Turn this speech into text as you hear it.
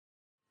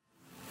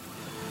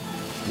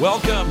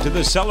Welcome to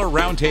the Seller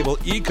Roundtable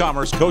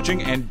e-commerce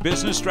coaching and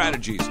business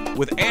strategies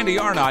with Andy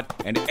Arnott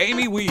and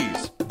Amy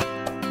Wees.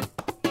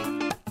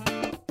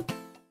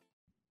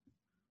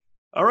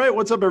 All right,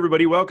 what's up,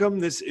 everybody? Welcome.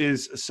 This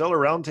is Seller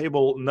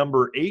Roundtable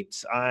number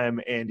 8.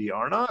 I'm Andy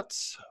Arnott,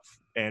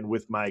 and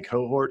with my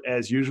cohort,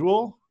 as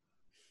usual,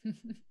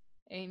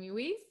 Amy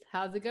Wees.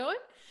 How's it going?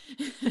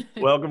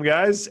 Welcome,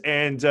 guys.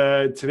 And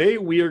today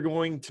we are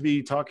going to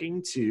be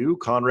talking to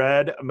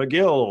Conrad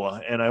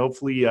McGill, and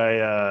hopefully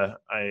I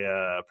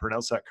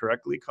pronounced that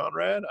correctly,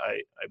 Conrad.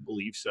 I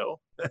believe so.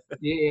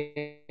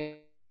 Yeah,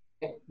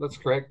 that's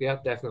correct. Yeah,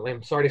 definitely.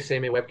 I'm sorry to say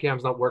my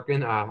webcam's not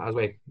working, as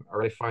we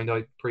already found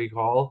out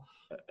pre-call.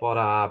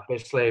 But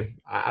basically,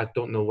 I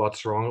don't know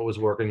what's wrong. It was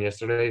working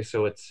yesterday,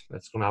 so it's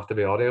going to have to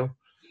be audio.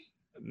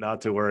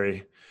 Not to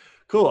worry.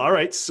 Cool. All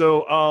right.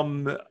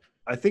 So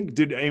I think,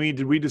 Amy,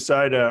 did we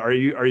decide, are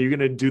you going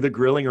to do the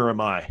grilling or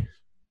am I?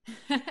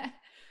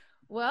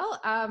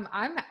 Well, I'm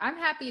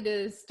happy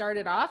to start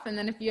it off. And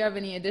then if you have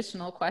any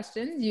additional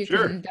questions, you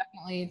Sure. can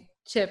definitely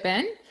chip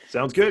in.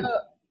 Sounds good.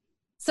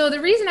 So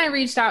the reason I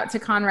reached out to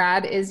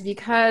Conrad is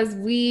because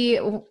we've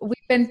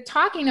been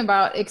talking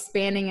about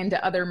expanding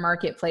into other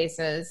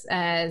marketplaces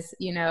as,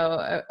 you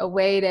know, a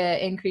way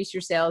to increase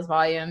your sales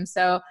volume.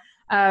 So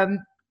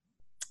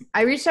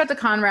I reached out to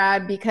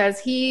Conrad because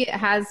he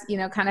has, you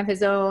know, kind of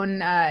his own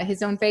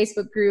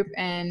Facebook group,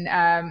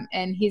 and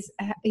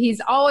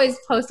he's always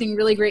posting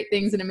really great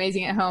things and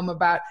amazing at home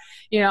about,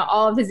 you know,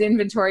 all of his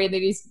inventory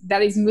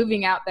that he's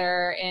moving out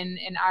there in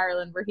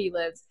Ireland where he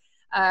lives.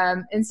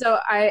 And so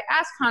I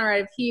asked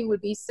Conrad if he would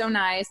be so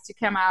nice to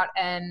come out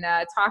and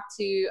talk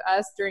to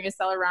us during a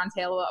seller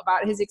roundtable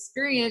about his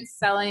experience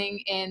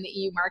selling in the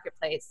EU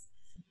marketplace.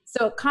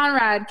 So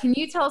Conrad, can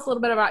you tell us a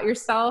little bit about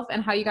yourself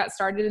and how you got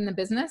started in the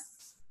business?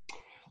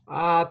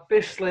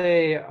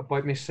 Basically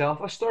about myself,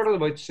 I started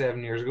about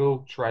 7 years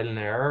ago, trial and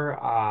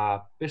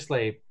error.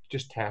 Basically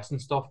just testing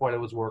stuff while I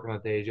was working a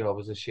day job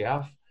as a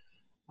chef,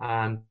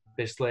 and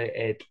basically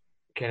it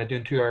kind of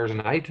doing 2 hours a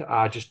night.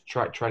 Just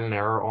trial and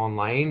error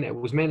online. It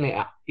was mainly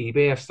at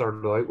eBay I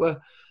started out with,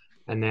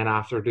 and then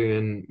after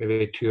doing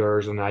maybe 2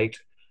 hours a night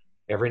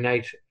every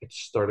night, it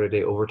started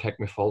to overtake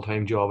my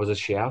full-time job as a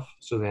chef.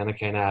 So then I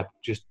kind of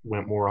just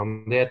went more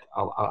on it.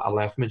 I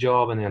left my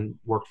job and then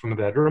worked from my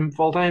bedroom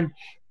full-time.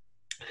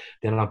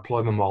 Then I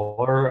employed my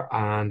mother,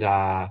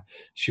 and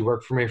she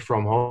worked for me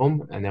from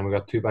home, and then we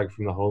got 2 bags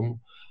from the home,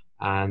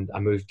 and I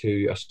moved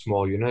to a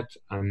small unit,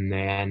 and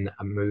then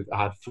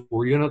I had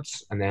 4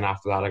 units, and then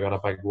after that I got a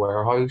big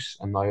warehouse,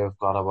 and now I've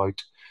got about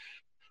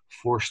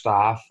 4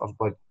 staff, I've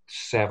about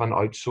 7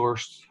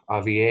 outsourced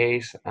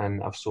VAs,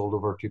 and I've sold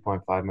over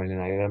 2.5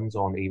 million items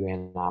on eBay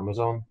and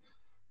Amazon.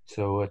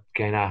 So it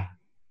kind of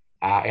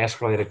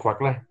escalated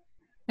quickly.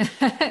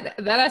 That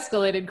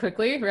escalated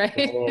quickly,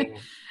 right?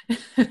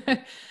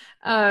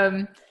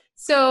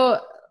 So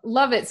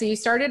love it. So you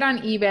started on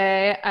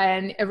eBay,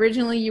 and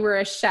originally you were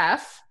a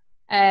chef,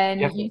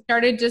 and Yep. you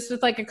started just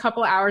with like a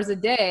couple hours a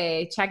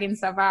day checking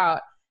stuff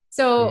out.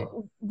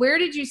 So where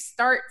did you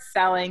start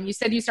selling? You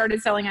said you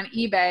started selling on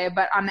eBay,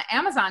 but on the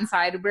Amazon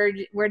side,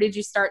 where did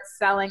you start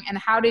selling, and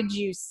how did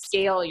you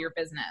scale your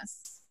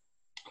business?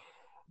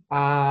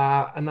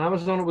 And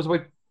Amazon, it was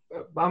about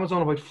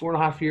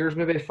 4.5 years,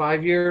 maybe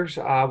 5 years.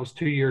 I was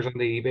 2 years on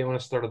the eBay when I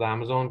started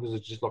Amazon because I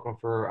was just looking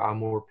for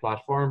more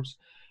platforms.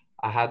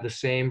 I had the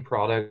same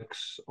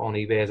products on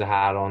eBay as I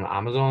had on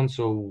Amazon,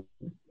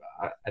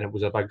 and it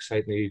was a big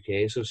site in the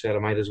UK, so I said I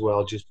might as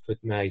well just put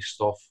my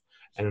stuff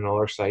in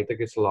another site that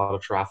gets a lot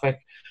of traffic.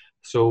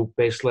 So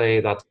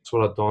basically that's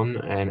what I've done,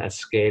 and I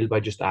scaled by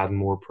just adding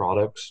more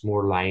products,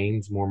 more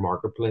lines, more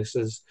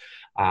marketplaces.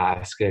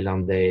 I scaled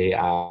on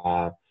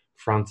the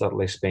France,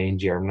 Italy, Spain,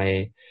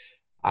 Germany,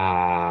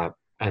 and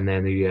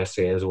then the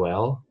USA as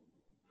well.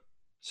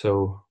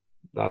 So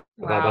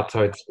that's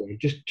how it's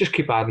just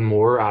keep adding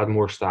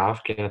more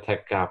staff, kind of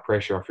take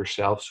pressure off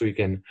yourself so you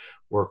can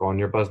work on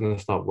your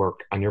business, not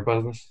work on your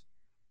business.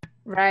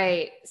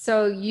 Right.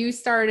 So you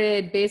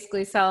started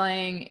basically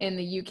selling in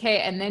the UK,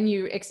 and then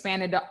you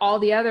expanded to all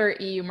the other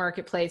EU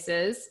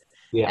marketplaces,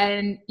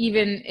 and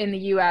even in the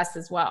US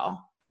as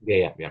well.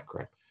 Yeah,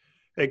 correct.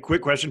 Hey,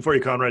 quick question for you,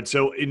 Conrad.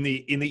 So in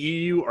the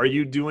EU, are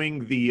you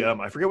doing the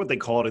I forget what they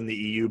call it in the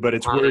EU, but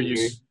it's where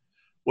you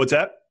what's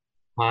that?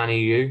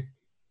 EU.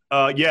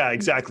 Yeah,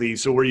 exactly.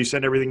 So where you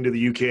send everything to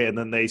the UK and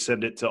then they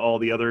send it to all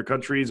the other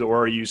countries, or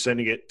are you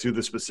sending it to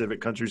the specific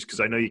countries? Because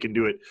I know you can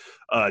do it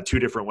 2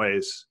 different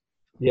ways.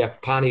 Yeah,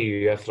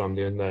 pan-EU, that's what I'm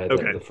doing.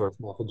 The first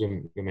method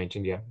you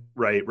mentioned, yeah.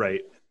 Right.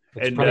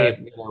 It's And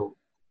pretty,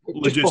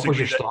 just buffers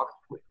your stock.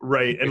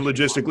 Right. And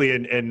logistically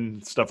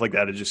and stuff like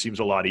that, it just seems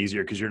a lot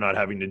easier because you're not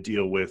having to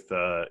deal with,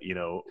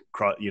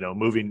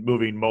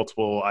 moving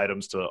multiple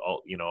items to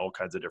all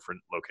kinds of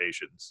different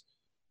locations.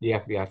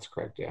 Yeah, that's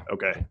correct. Yeah.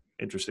 Okay.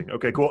 Interesting.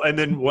 Okay, cool. And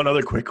then one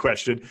other quick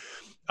question,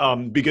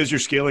 because you're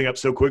scaling up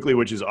so quickly,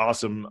 which is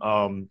awesome.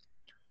 Do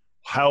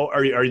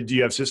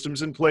you have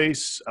systems in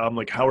place?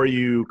 How are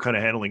you kind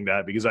of handling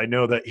that? Because I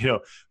know that,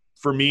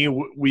 for me,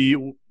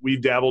 we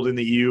dabbled in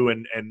the EU,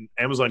 and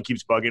Amazon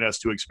keeps bugging us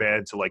to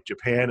expand to like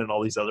Japan and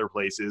all these other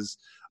places.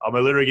 I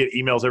literally get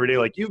emails every day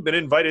like, you've been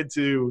invited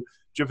to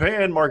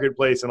Japan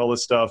marketplace and all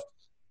this stuff.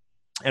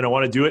 And I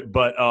want to do it.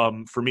 But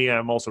for me,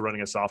 I'm also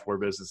running a software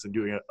business and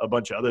doing a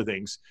bunch of other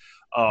things.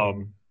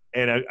 And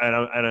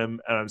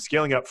I'm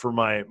scaling up for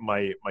my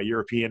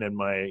European and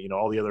my,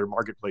 all the other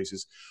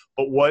marketplaces.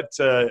 But what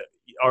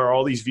are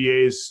all these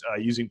VAs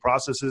using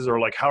processes, or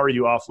like, how are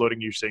you offloading?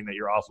 You're saying that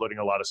you're offloading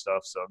a lot of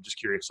stuff. So I'm just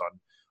curious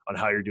on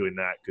how you're doing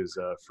that. Cause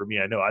for me,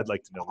 I know I'd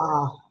like to know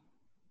more.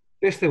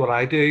 Basically what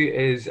I do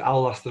is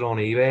I'll list it on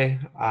eBay.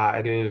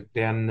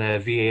 Then the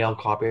VA will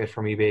copy it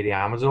from eBay to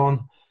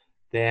Amazon.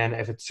 Then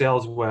if it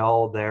sells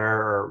well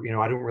there, or,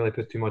 I don't really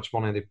put too much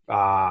money into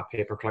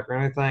pay-per-click or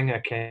anything. I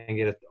can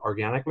get it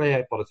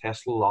organically, but I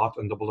test a lot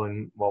and double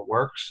down what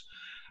works.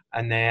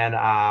 And then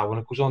when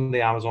it goes on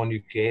the Amazon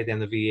UK, then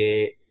the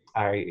VA,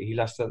 he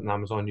lists it in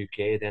Amazon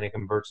UK, then he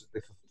converts it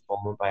to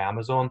fulfillment by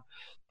Amazon.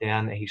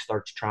 Then he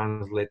starts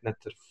translating it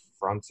to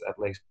France,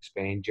 Italy,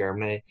 Spain,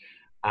 Germany.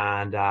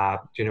 And,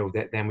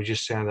 then we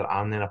just send it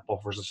on, then it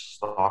buffers the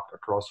stock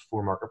across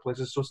 4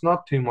 marketplaces. So it's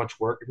not too much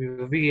work. If you have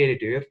a VA to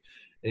do it,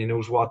 and he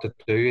knows what to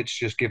do, it's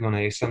just giving an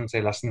ASIN and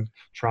say, listen,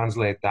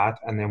 translate that.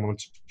 And then when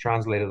it's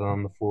translated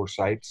on the 4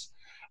 sites,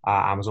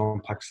 Amazon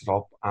picks it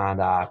up,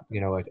 and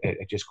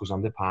it just goes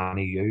on to Pan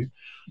EU.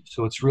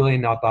 So it's really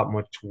not that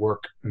much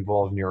work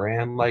involved in your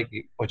end,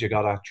 but you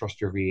gotta trust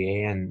your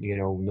VA and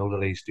know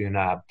that he's doing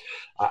a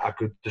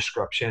good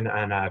description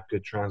and a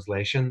good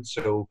translation.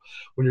 So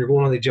when you're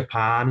going to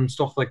Japan and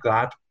stuff like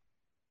that,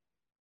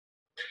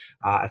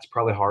 it's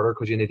probably harder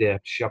because you need to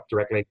ship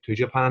directly to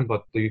Japan.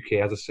 But the UK,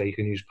 as I say, you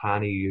can use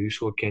Pan EU,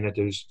 so it kind of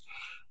does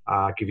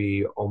give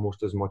you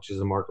almost as much as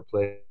the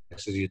marketplace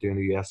as you do in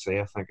the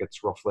USA. I think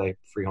it's roughly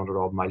 300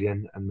 odd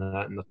million in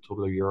the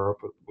total of Europe,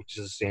 which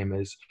is the same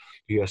as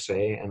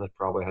USA, and it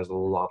probably has a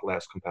lot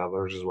less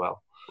competitors as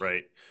well.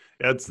 Right.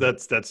 That's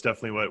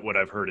definitely what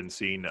I've heard and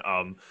seen.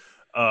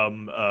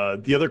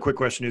 The other quick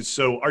question is,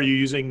 so are you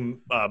using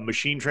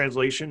machine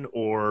translation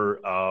or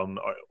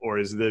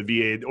is the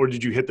VA, or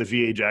did you hit the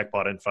VA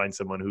jackpot and find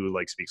someone who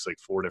speaks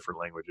 4 different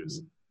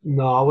languages?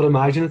 No, I would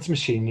imagine it's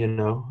machine,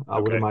 I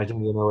would Okay.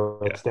 imagine,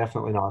 it's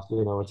definitely not,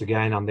 it's a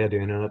guy and they're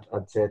doing it.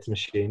 I'd say it's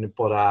machine,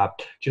 but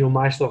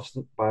my stuff's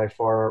by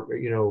far,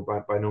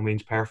 by no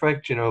means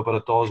perfect, but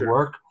it does Sure.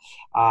 work.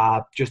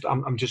 I'm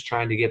just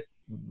trying to get,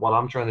 what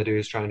I'm trying to do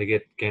is trying to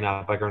get kind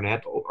of a bigger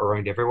net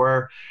around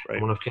everywhere. Right.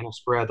 And when I've kind of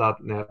spread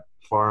that net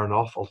far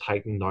enough, I'll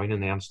tighten down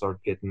and then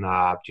start getting,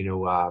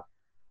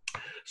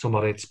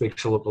 somebody that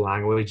speaks a local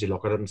language. You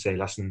look at it and say,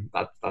 listen,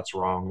 that's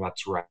wrong,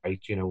 that's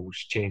right,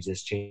 change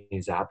this,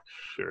 change that.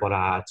 Sure. But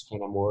it's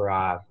kind of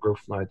more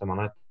growth now at the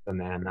minute. And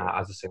then,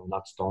 as I say, when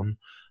that's done,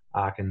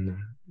 I can,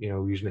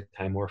 use my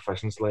time more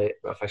efficiently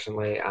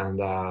and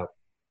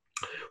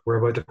worry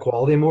about the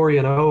quality more.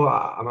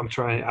 I'm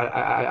trying.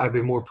 I'd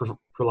be more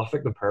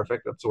prolific than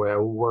perfect. That's the way I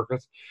will work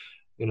it.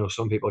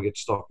 Some people get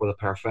stuck with a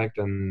perfect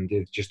and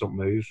they just don't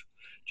move.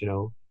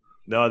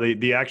 No,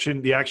 the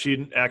action based,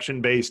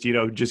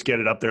 just get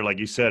it up there, like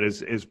you said,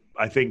 is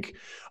I think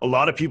a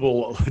lot of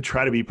people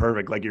try to be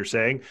perfect, like you're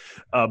saying,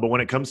 but when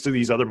it comes to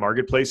these other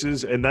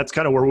marketplaces, and that's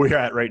kind of where we're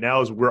at right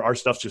now, is where our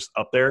stuff's just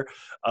up there.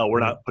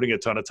 We're not putting a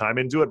ton of time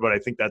into it, but I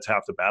think that's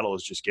half the battle,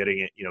 is just getting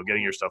it,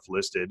 getting your stuff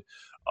listed.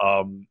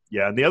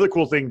 Yeah, and the other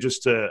cool thing,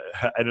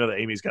 I know that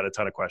Amy's got a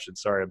ton of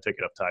questions. Sorry, I'm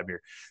taking up time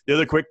here. The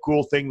other quick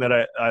cool thing that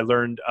I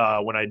learned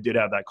when I did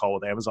have that call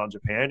with Amazon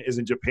Japan is,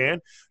 in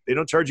Japan, they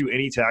don't charge you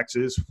any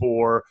taxes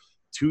for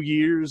 2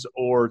 years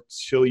or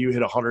till you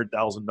hit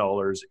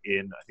 $100,000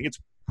 in, I think it's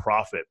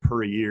profit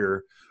per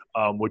year,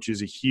 which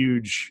is a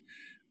huge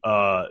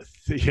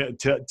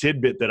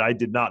tidbit that I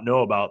did not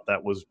know about.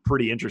 That was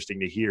pretty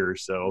interesting to hear.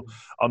 So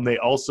they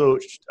also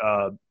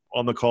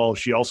on the call,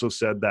 she also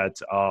said that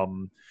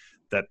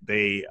that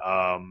they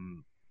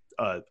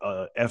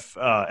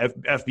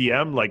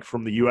FBM,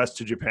 from the US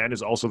to Japan,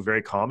 is also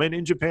very common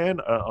in Japan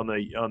on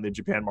the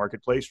Japan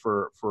marketplace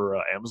for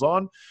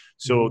Amazon.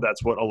 So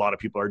that's what a lot of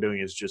people are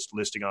doing, is just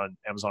listing on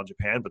Amazon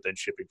Japan, but then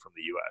shipping from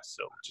the US.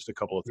 So just a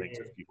couple of things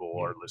if people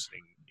are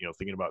listening,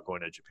 thinking about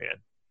going to Japan.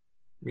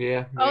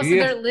 Yeah. Oh, so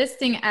they're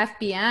listing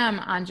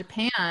FBM on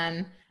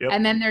Japan,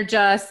 and then they're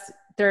just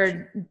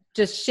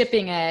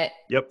shipping it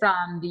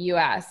from the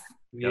US.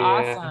 Yeah.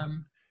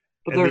 Awesome.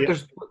 But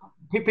there's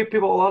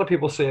people. A lot of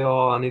people say,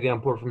 "Oh, I need to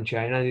import from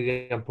China. I need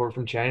to import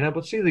from China."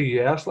 But see, the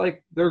US,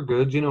 they're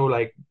good.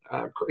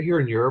 Here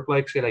in Europe,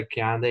 say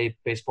candy,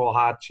 baseball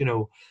hats.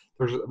 There's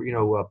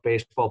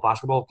baseball,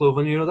 basketball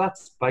clothing.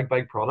 That's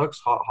big products,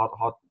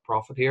 hot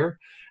profit here,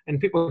 and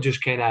people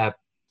just kind of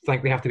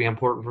think they have to be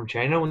importing from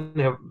China when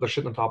they're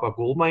sitting on top of a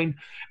gold mine.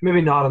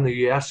 Maybe not in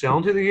the US,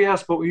 selling to the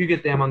US, but when you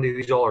get them into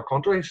these other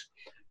countries,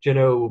 I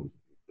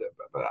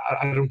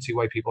don't see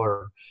why people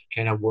are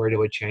kind of worried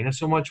about China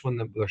so much when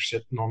they're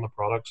sitting on the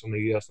products in the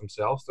US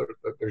themselves.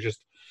 They're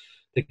just,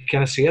 they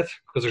kind of see it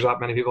because there's that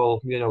many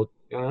people,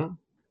 Yeah.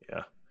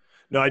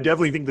 No, I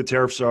definitely think the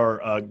tariffs are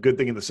a good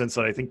thing in the sense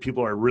that I think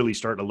people are really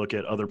starting to look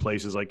at other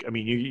places. Like, I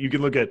mean, you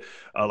can look at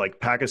like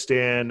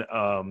Pakistan,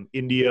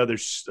 India.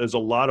 There's a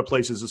lot of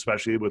places,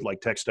 especially with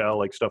like textile,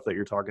 like stuff that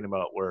you're talking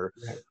about, where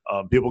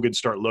people can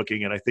start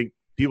looking. And I think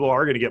people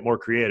are going to get more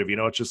creative. You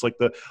know, it's just like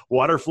the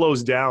water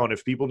flows down.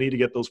 If people need to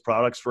get those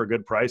products for a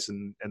good price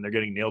and they're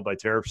getting nailed by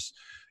tariffs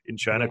in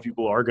China,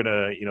 people are going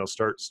to, you know,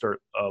 start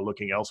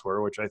looking elsewhere,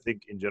 which I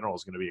think in general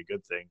is going to be a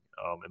good thing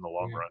in the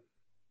long run.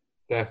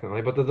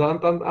 Definitely, but the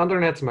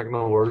internet's making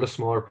the world a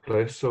smaller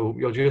place, so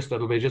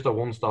it'll be just a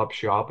one-stop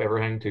shop,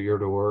 everything to your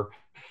door.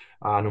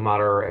 No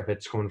matter if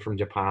it's coming from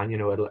Japan, you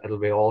know, it'll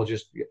be all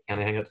just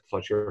anything that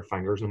touch your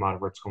fingers, no matter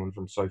if it's coming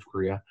from South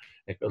Korea,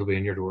 it'll be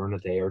in your door in a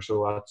day or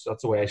so.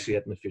 That's the way I see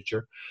it in the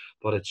future.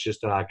 But it's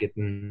just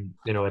getting,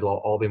 you know, it'll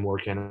all be more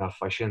kind of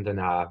efficient and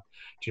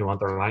you know,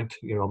 interlinked.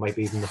 You know, it might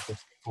be even the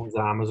phones,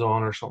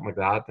 Amazon or something like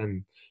that,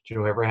 and you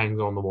know,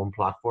 everything's on the one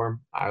platform.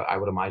 I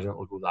would imagine it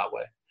will go that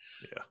way.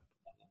 Yeah.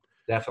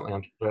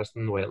 Definitely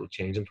interesting the way it will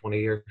change in 20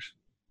 years.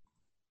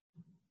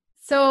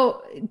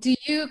 So do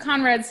you,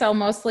 Conrad, sell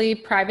mostly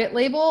private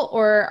label,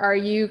 or are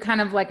you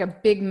kind of like a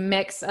big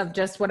mix of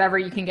just whatever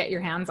you can get your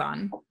hands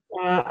on?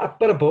 A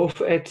bit of both.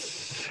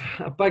 It's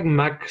a big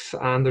mix,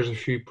 and there's a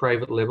few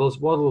private labels.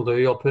 What I'll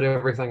do, I'll put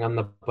everything on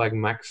the big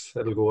mix.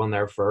 It'll go on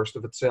there first.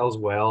 If it sells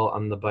well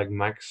on the big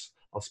mix,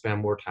 I'll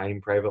spend more time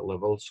private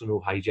labels, so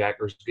no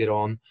hijackers get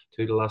on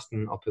to the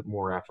listing. I'll put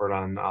more effort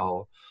on.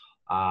 I'll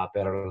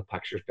better the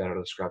pictures, better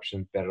the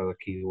descriptions, better the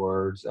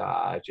keywords,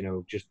 you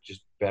know, just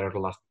better the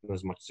listing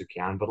as much as you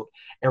can. But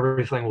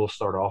everything will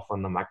start off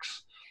on the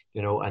mix,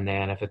 you know, and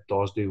then if it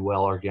does do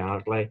well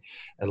organically,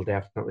 it'll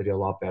definitely do a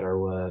lot better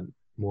with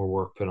more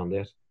work put on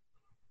it.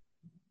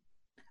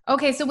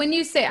 Okay, so when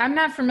you say, I'm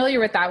not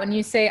familiar with that, when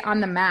you say on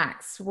the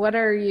max, what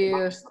are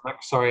you?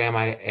 Sorry,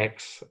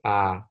 MIX.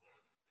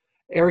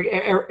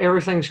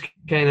 Everything's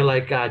kind of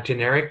like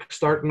generic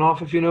starting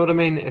off, if you know what I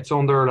mean. It's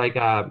under like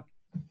a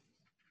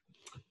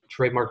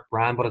trademark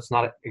brand, but it's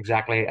not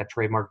exactly a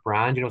trademark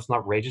brand. You know, it's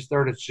not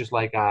registered. It's just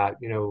like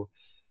you know,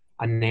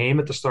 a name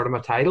at the start of my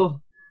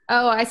title.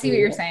 Oh, I see what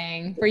you're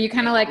saying. Where you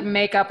kind of like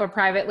make up a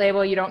private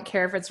label. You don't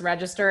care if it's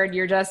registered.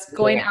 You're just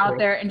going out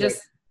there and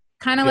just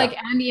kind of like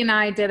Andy and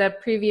I did a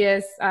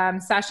previous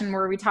session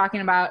where we were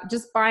talking about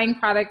just buying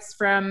products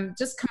from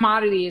just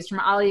commodities from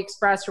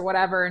AliExpress or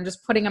whatever, and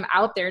just putting them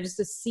out there just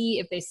to see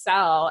if they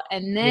sell,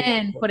 and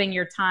then putting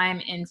your time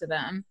into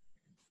them.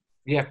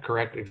 Yeah,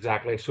 correct,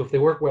 exactly. So if they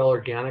work well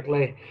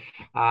organically,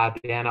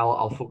 then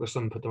I'll focus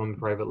on put them on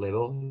private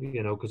label,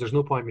 you know, because there's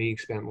no point me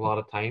spending a lot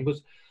of time.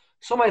 Because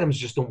some items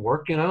just don't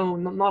work, you know.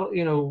 Not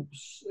you know,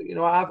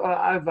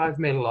 I've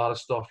made a lot of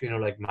stuff, you know,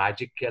 like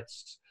magic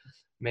kits.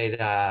 Made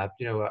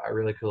you know, a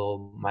really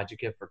cool magic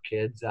kit for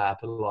kids.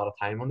 Put a lot of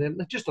time on it.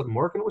 It just doesn't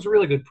work, and it was a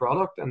really good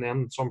product. And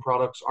then some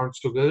products aren't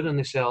so good, and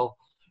they sell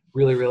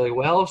really, really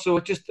well. So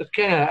it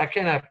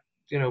kind of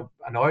you know,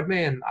 annoyed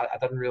me, and I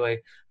didn't really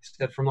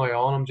said from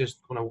now on I'm just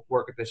going to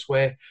work it this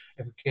way.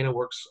 If it kind of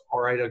works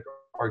all right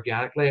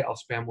organically, I'll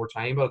spend more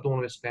time, but I don't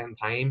want to spend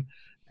time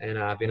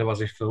and being a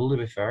busy fool, to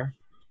be fair.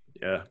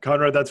 Yeah,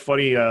 Conrad, that's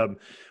funny. You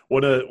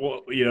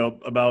know,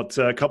 about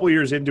a couple of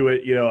years into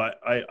it, you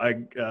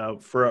know,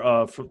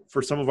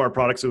 for some of our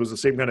products, it was the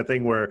same kind of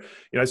thing where,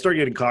 you know, I started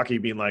getting cocky,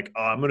 being like,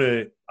 oh, I'm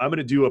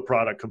gonna do a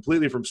product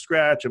completely from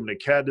scratch. I'm gonna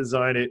CAD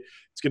design it.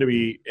 It's gonna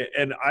be,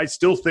 and I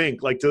still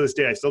think, like to this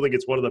day, I still think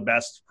it's one of the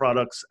best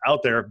products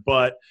out there.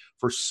 But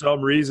for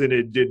some reason,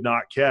 it did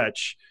not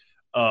catch.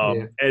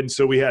 And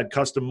so we had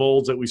custom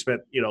molds that we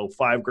spent, you know,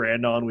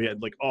 $5,000 on. We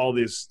had like all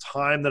this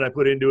time that I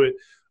put into it.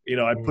 You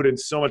know, I put in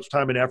so much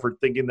time and effort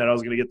thinking that I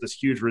was going to get this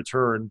huge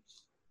return,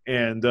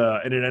 and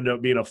it ended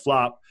up being a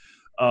flop.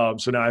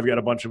 So now I've got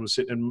a bunch of them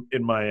sitting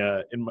in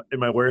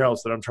my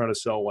warehouse that I'm trying to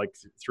sell like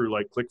through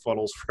like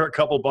ClickFunnels for a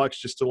couple bucks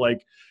just to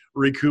like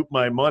recoup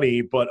my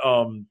money. But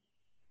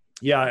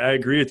yeah, I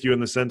agree with you in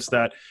the sense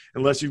that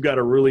unless you've got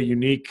a really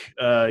unique,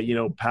 you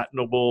know,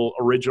 patentable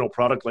original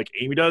product like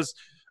Amy does,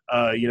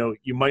 you know,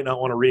 you might not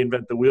want to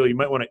reinvent the wheel. You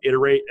might want to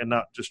iterate and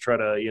not just try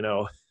to, you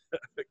know,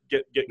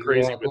 get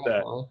crazy with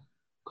that.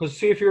 Because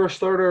see, if you're a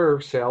starter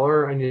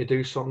seller and you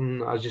do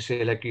something, as you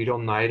say, like you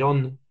done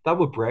Nidon, that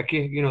would break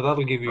you. You know,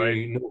 that'll give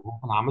you no hope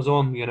on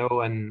Amazon, you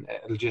know, and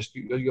it'll just,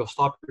 you'll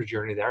stop your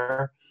journey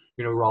there,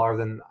 you know, rather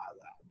than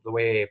the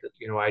way,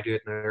 you know, I do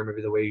it now,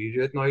 maybe the way you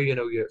do it now, you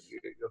know,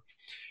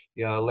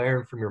 you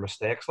learn from your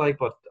mistakes, like,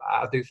 but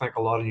I do think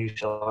a lot of new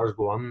sellers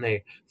go on,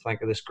 they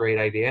think of this great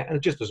idea and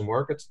it just doesn't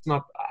work. It's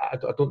not, I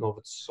don't know if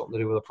it's something to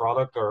do with the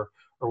product or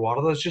what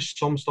it is, just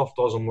some stuff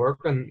doesn't work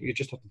and you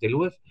just have to deal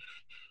with.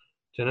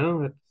 You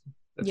know,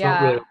 it's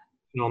not really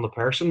on the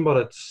person, but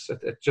it's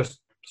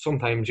just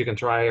sometimes you can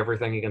try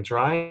everything you can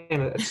try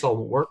and it still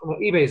won't work. Well,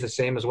 eBay is the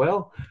same as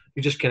well.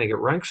 You just kind of get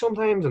ranked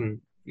sometimes,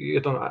 and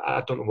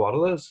I don't know what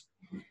it is.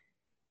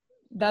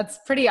 That's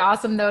pretty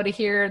awesome, though, to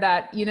hear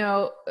that. You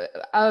know,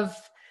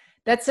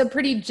 that's a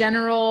pretty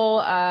general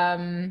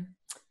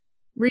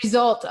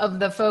result of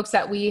the folks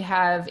that we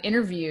have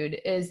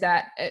interviewed is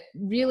that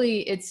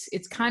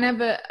it's kind of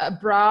a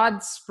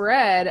broad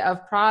spread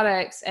of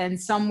products, and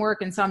some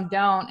work and some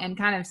don't, and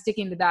kind of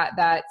sticking to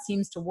that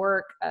seems to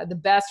work the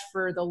best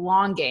for the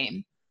long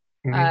game.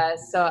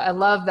 So I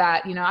love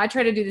that. I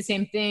try to do the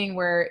same thing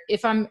where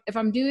if I'm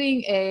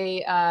doing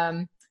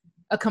a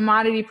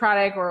commodity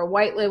product or a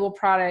white label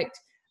product,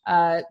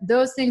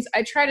 those things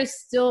I try to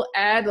still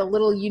add a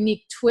little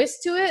unique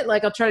twist to it.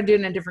 Like I'll try to do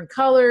it in a different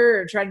color,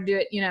 or try to do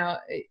it,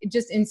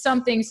 just in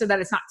something so that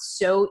it's not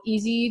so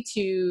easy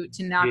to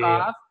knock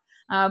off.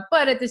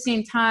 But at the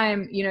same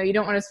time, you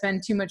don't want to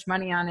spend too much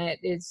money on it.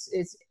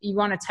 It's you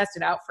want to test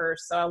it out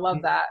first. So I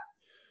love that.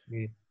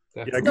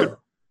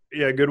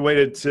 Good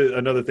way to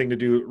another thing to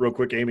do real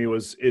quick, Amy,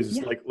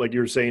 like you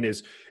were saying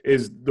is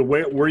the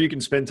way where you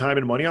can spend time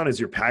and money on is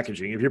your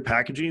packaging. If your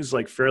packaging is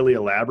like fairly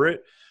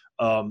elaborate,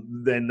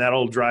 then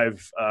that'll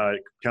drive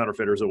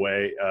counterfeiters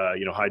away,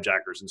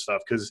 hijackers and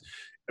stuff. Because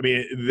I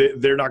mean,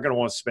 they're not going to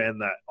want to spend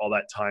all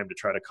that time to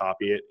try to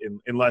copy it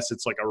unless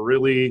it's like a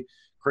really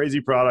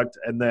crazy product,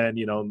 and then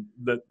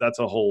that's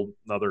a whole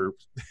nother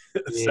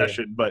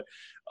session. But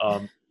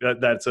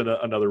that's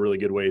another really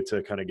good way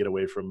to kind of get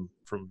away from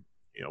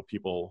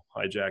people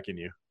hijacking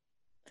you.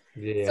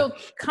 Yeah. So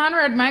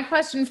Conrad, my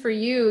question for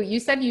you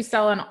said you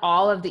sell in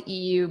all of the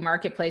EU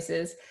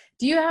marketplaces.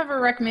 Do you have a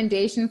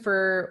recommendation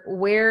for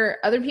where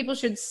other people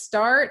should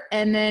start?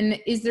 And then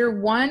is there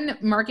one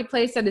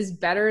marketplace that is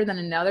better than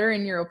another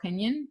in your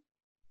opinion?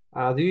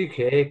 The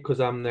UK, because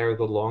I'm there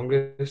the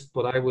longest,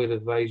 but I would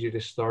advise you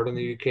to start in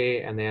the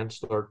UK and then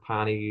start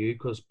Pan-EU,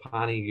 because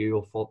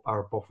Pan-EU will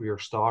buffer your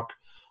stock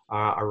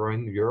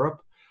around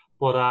Europe.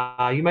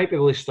 But you might be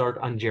able to start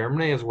in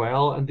Germany as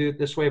well and do it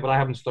this way, but I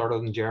haven't started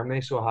in Germany,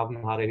 so I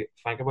haven't had to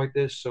think about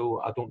this,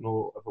 so I don't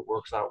know if it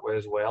works that way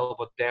as well,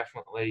 but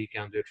definitely you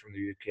can do it from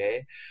the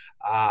UK.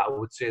 I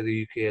would say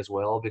the UK as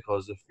well,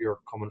 because if you're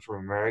coming from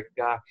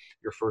America,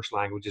 your first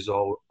language is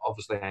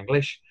obviously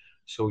English,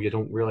 so you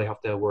don't really have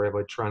to worry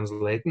about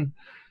translating.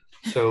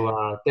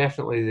 So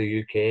definitely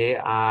the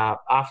UK.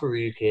 After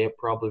the UK,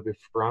 probably be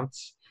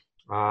France.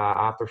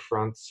 After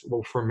France,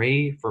 well, for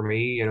me,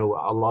 a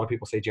lot of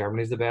people say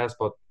Germany's the best,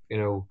 but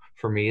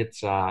for me,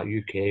 it's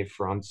UK,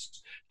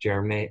 France,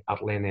 Germany,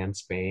 Italy, and then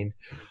Spain.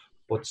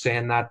 But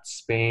saying that,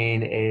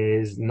 Spain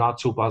is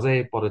not so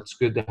busy, but it's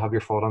good to have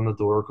your foot on the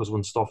door, because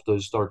when stuff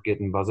does start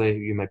getting busy,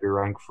 you might be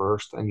ranked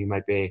first, and you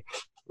might be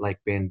like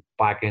being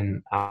back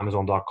in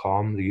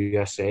Amazon.com, the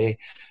USA,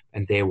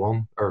 in day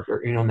one,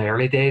 or in the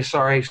early days.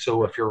 Sorry.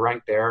 So if you're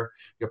ranked there,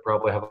 you'll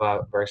probably have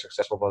a very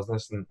successful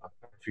business in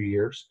a few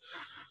years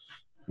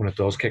when it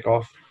does kick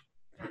off.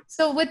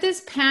 So with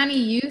this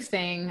Pan-EU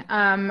thing,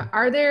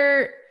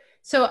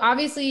 so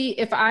obviously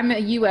if I'm a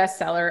US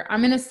seller, I'm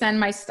going to send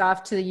my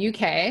stuff to the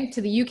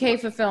UK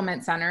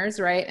fulfillment centers,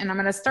 right? And I'm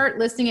going to start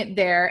listing it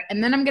there.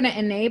 And then I'm going to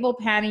enable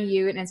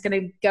Pan-EU, and it's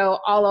going to go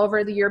all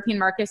over the European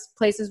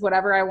marketplaces,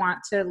 whatever I want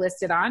to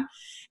list it on.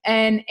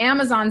 And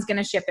Amazon's going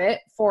to ship it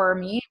for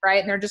me,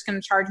 right? And they're just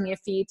going to charge me a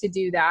fee to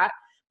do that.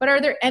 But are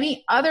there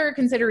any other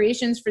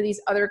considerations for these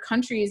other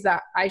countries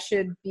that I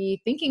should be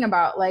thinking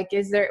about? Like,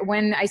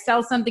 when I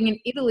sell something in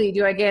Italy,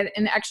 do I get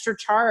an extra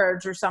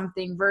charge or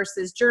something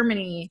versus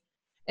Germany?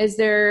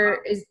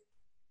 They're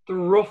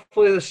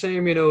roughly the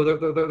same,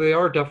 they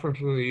are different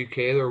from the UK.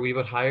 They're a wee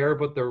bit higher,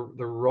 but they're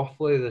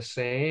roughly the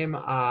same.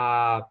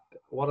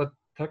 What I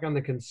take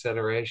into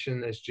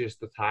consideration is just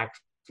the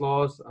tax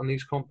laws on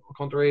these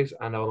countries,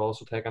 and I would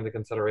also take into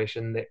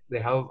consideration they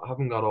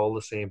haven't got all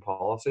the same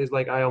policies.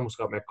 Like, I almost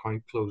got my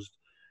account closed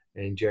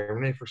in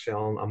Germany for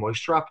selling a mouse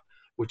trap,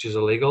 which is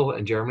illegal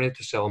in Germany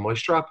to sell a mouse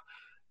trap,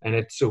 and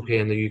it's okay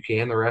in the UK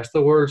and the rest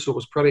of the world. So it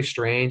was pretty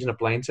strange, and it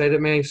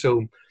blindsided me.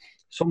 So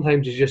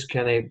sometimes you just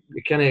kind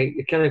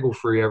of go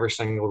through every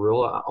single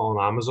rule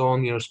on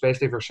Amazon,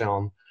 especially if you're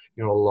selling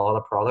a lot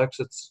of products.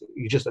 It's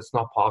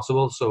not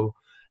possible. So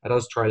it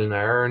is trial and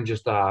error, and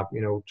just try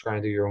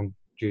and do your own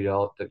due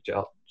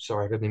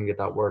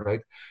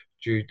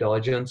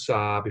diligence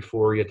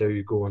before you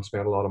do go and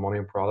spend a lot of money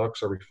on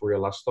products, or before you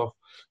list stuff.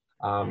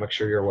 Make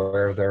sure you're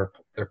aware of their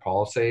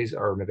policies,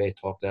 or maybe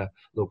talk to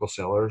local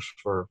sellers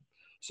for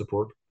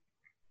support.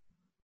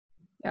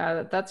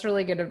 Yeah, that's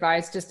really good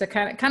advice. Just to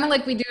kind of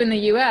like we do in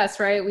the US,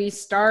 right? We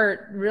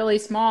start really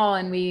small,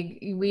 and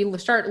we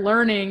start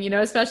learning,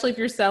 especially if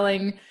you're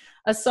selling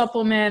a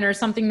supplement or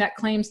something that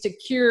claims to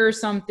cure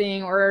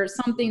something, or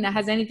something that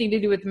has anything to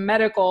do with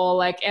medical.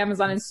 Like,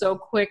 Amazon is so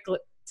quick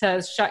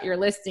to shut your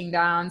listing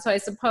down. So I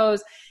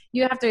suppose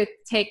you have to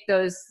take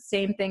those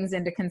same things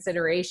into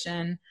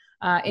consideration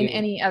in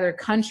any other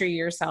country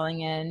you're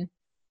selling in.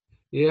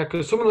 Yeah,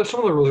 because some of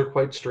the rules are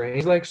quite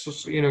strange. Like,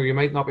 so, you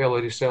might not be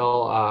allowed to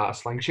sell a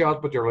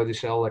slingshot, but you're allowed to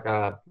sell like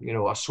a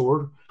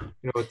sword.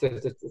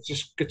 It's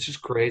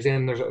just crazy.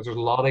 And there's a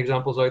lot of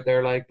examples out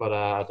there, like, but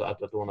I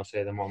don't want to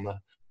say them on the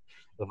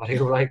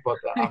video, like, but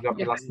I've got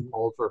my listing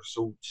called for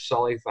so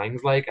silly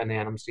things, like, and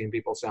then I'm seeing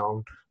people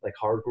selling like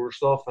hardcore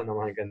stuff, and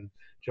I'm thinking,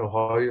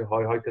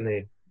 how can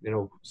they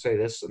say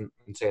this and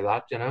say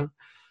that,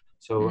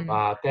 So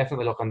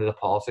definitely look into the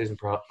policies and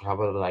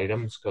prohibited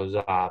items, because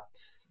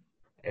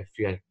if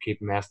you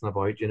keep messing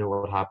about, you know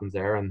what happens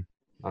there, and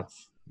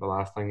that's the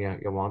last thing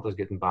you want is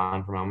getting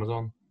banned from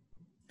Amazon.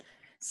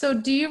 So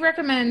do you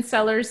recommend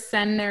sellers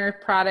send their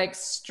products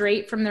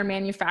straight from their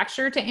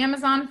manufacturer to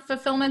Amazon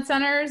fulfillment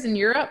centers in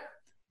Europe?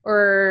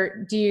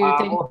 Or do you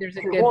think Well, there's a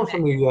if you're good going mix?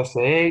 from the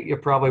USA, you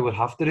probably would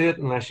have to do it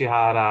unless you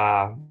had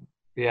I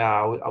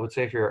would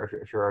say if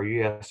you're a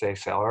USA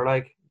seller,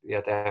 like,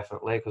 yeah,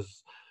 definitely,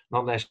 because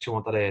not unless you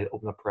wanted to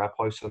open a prep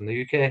house in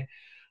the UK.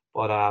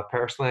 But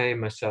personally,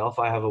 myself,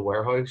 I have a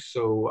warehouse,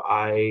 so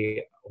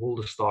I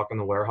hold the stock in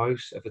the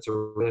warehouse. If it's a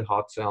really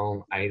hot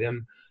selling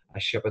item, I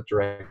ship it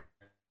directly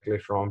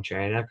from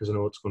China because I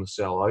know it's going to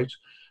sell out.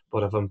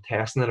 But if I'm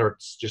testing it or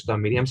it's just a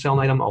medium selling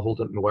item, I'll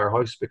hold it in the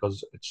warehouse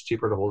because it's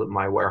cheaper to hold it in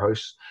my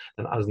warehouse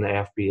than as an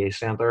FBA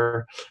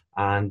center.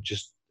 And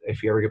just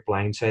if you ever get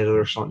blindsided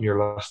or something,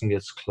 your listing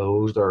gets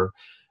closed or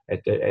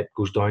it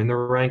goes down the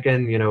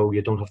ranking, you know,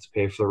 you don't have to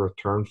pay for the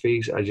return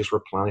fees. I just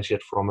replenish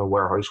it from a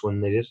warehouse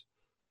when needed.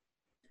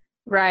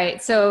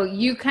 Right. So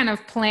you kind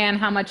of plan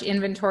how much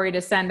inventory to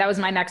send. That was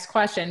my next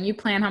question. You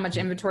plan how much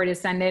inventory to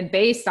send in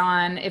based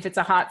on if it's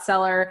a hot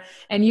seller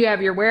and you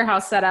have your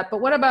warehouse set up.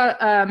 But what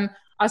about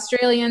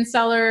Australian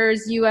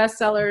sellers, US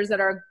sellers that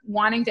are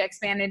wanting to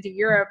expand into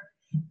Europe?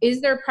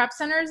 Is there prep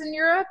centers in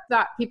Europe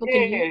that people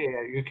can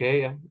use?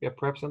 UK, yeah,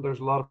 prep centers, there's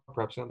a lot of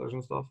prep centers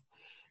and stuff.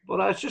 But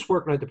it's just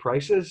working out the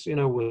prices, you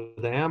know, with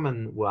them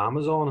and with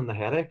Amazon and the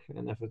headache.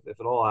 And if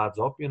it all adds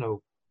up, you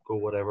know, go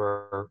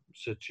whatever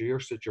suits you or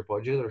suits your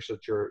budget or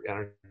suits your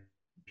energy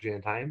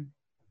and time.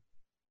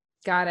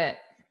 Got it.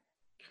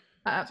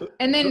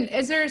 And then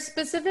is there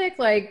specific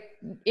like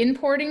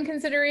importing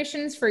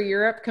considerations for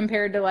Europe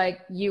compared to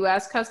like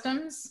US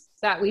customs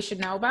that we should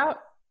know about?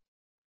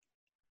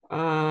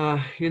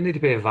 You need to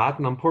pay VAT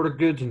on imported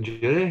goods and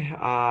duty.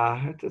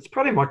 It's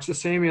pretty much the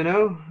same, you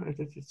know.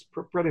 It's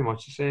pretty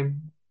much the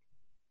same.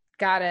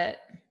 Got it.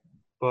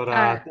 But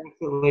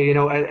definitely, you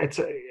know,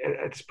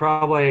 it's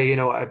probably, you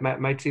know, it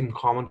might seem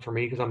common for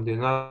me because I'm doing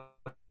that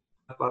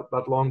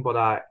long,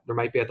 but there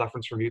might be a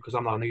difference from you because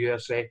I'm not in the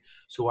USA,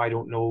 so I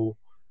don't know.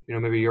 You know,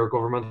 maybe your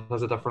government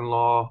has a different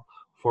law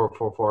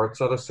for its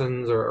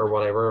citizens or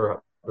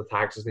whatever. The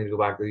taxes need to go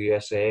back to the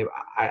USA.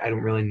 I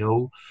don't really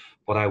know,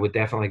 but I would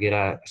definitely get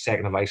a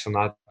second advice on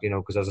that. You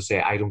know, because as I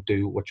say, I don't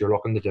do what you're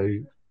looking to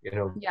do. You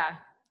know, Yeah.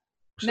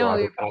 so No,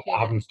 we I appreciate it.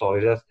 haven't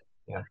studied it.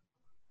 Yeah.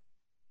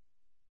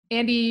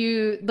 Andy,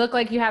 you look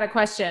like you had a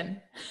question.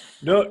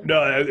 No,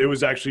 it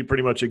was actually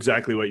pretty much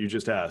exactly what you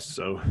just asked.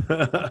 So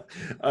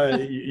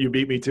you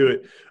beat me to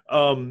it.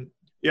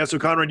 Yeah. So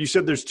Conrad, you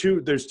said there's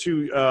two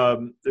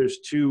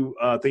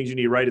things you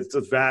need, right? It's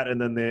the VAT and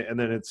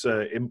then it's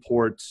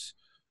imports.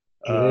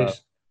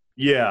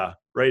 Yeah,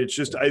 right. It's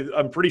just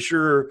I'm pretty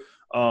sure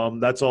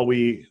that's all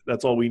we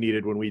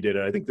needed when we did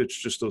it. I think that's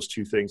just those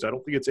two things. I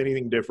don't think it's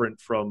anything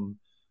different from.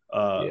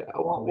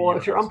 Well,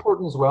 if you're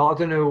importing as well, I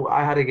don't know.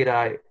 I had to get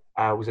it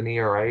was an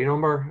ERI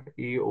number,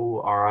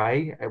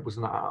 EORI. It was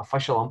an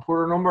official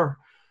importer number,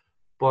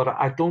 but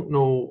I don't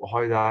know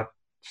how that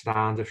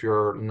stands if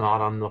you're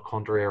not in the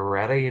country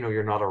already. You know,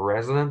 you're not a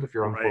resident if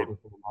you're importing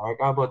from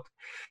America. But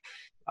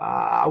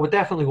I would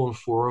definitely go on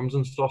forums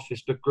and stuff,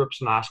 Facebook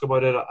groups, and ask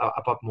about it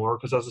a bit more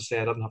because, as I say,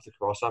 I didn't have to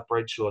cross that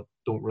bridge, so I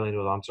don't really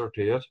know the answer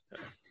to it.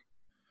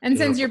 And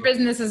since your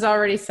business is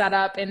already set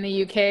up in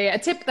the UK, a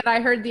tip that I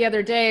heard the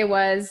other day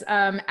was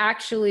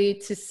actually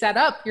to set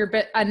up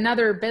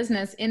another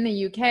business in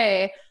the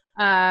UK,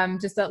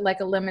 just like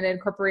a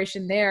limited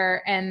corporation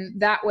there. And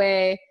that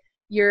way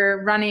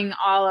you're running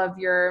all of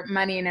your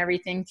money and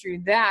everything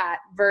through that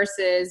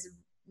versus,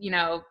 you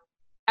know,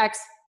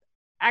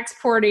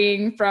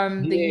 exporting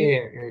from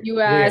the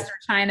US or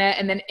China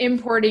and then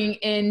importing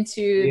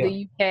into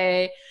the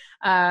UK.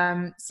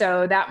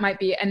 So that might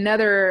be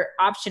another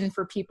option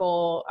for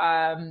people.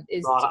 I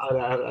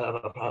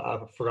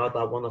forgot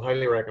that one. I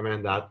highly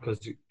recommend that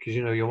because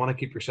you know you want to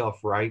keep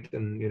yourself right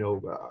and you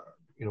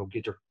know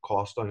get your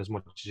cost down as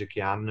much as you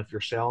can. And if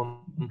you're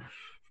selling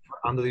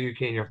under the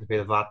UK and you have to pay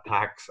the VAT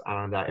tax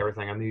and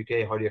everything in the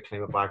UK, how do you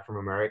claim it back from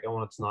America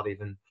when it's not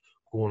even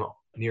going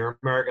near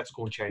America? It's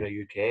going China,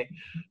 UK.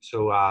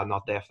 So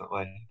not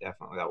definitely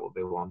that would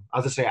be one.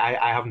 As I say,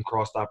 I haven't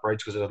crossed that bridge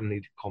because I didn't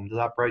need to come to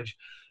that bridge.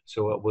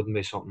 So it wouldn't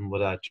be something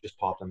that just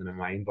popped into my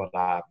mind, but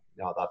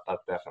no, that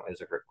definitely is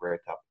a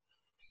great tip.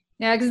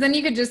 Yeah, because then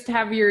you could just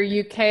have your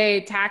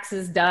UK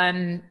taxes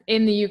done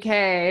in the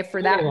UK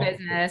for that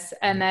business,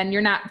 and then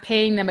you're not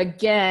paying them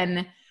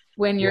again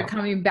when you're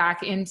coming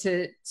back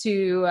into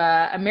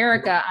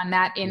America on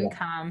that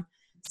income.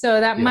 So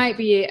that might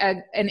be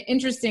an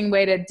interesting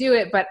way to do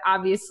it, but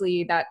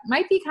obviously that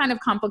might be kind of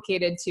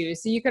complicated too.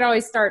 So you could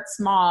always start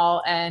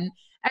small and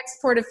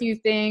export a few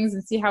things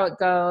and see how it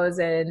goes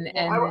and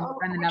then run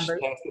the numbers.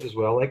 Test it as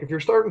well. Like if you're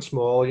starting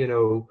small, you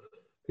know,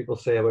 people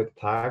say about the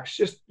tax,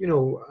 just, you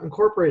know,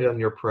 incorporate it on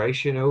your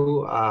price, you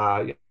know,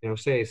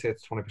 say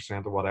it's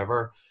 20% or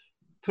whatever,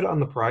 put it on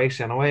the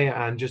price anyway,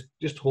 and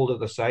just hold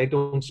it aside.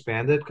 Don't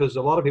spend it because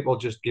a lot of people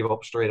just give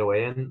up straight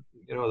away and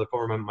you know, the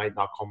government might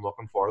not come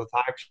looking for the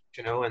tax,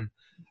 you know, and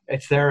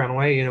it's there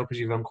anyway, you know, because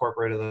you've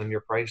incorporated it in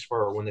your price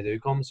for when they do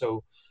come.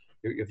 So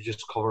you've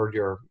just covered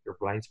your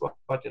blind spot,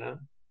 you know.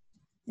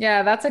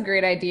 Yeah, that's a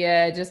great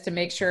idea, just to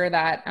make sure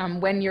that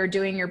when you're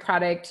doing your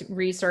product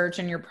research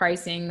and your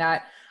pricing,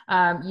 that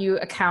you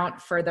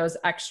account for those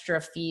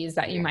extra fees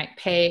that you might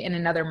pay in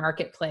another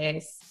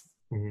marketplace.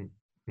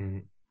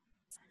 Mm-hmm.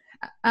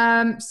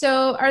 Mm-hmm.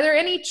 So are there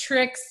any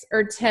tricks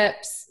or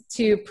tips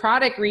to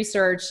product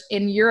research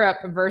in Europe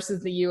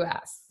versus the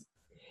US?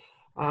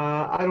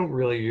 I don't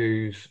really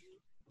use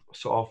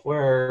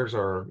softwares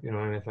or, you know,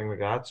 anything like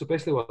that. So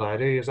basically what I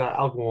do is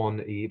I'll go on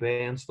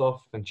eBay and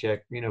stuff and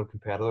check, you know,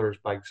 competitors,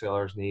 big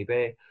sellers on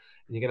eBay,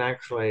 and you can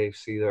actually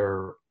see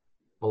their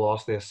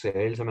velocity of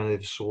sales. I mean,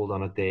 they've sold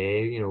on a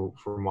day, you know,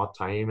 from what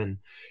time, and,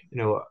 you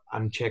know,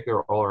 and check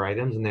their all their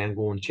items, and then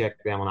go and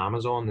check them on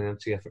Amazon and then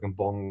see if I can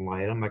bundle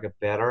an item, make it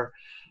better.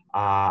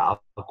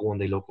 I'll go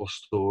into local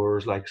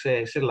stores, like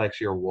say like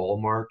your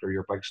Walmart or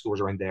your big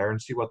stores around there,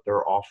 and see what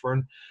they're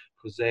offering,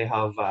 because they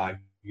have a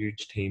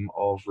huge team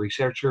of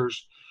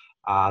researchers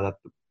that,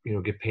 you know,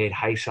 get paid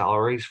high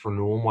salaries for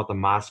knowing what the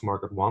mass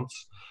market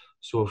wants.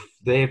 So if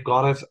they've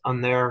got it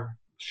on there,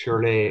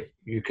 surely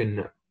you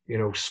can, you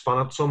know, spin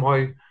it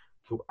somehow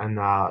and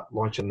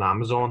launch it on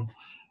Amazon.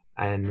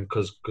 And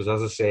because as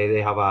I say,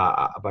 they have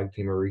a big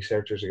team of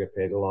researchers that get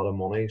paid a lot of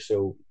money,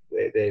 so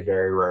they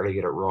very rarely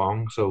get it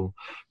wrong. So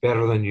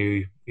better than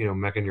you know,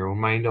 making your own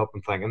mind up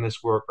and thinking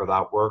this work or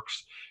that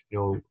works, you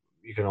know,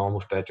 you can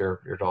almost bet your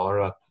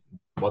dollar that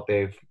what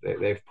they've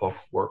put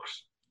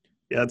works.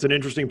 Yeah, that's an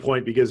interesting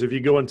point, because if you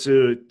go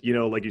into, you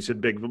know, like you said,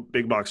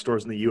 big box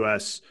stores in the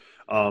US,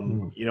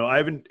 you know, I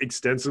haven't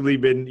extensively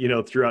been, you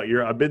know, throughout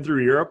Europe. I've been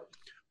through Europe,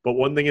 but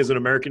one thing as an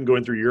American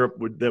going through Europe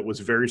that was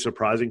very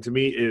surprising to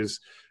me is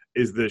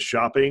the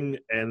shopping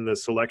and the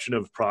selection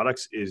of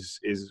products is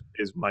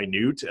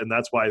minute. And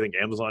that's why I think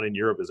Amazon in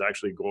Europe is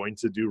actually going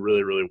to do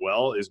really, really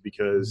well, is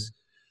because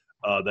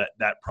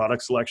that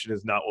product selection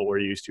is not what we're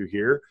used to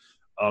here.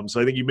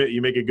 So I think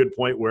you make a good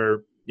point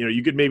where, you know,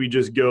 you could maybe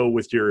just go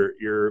with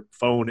your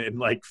phone and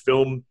like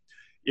film,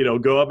 you know,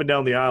 go up and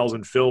down the aisles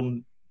and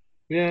film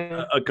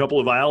a couple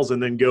of aisles,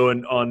 and then go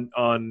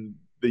on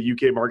the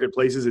UK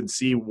marketplaces and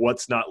see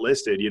what's not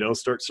listed, you know,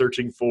 start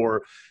searching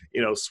for,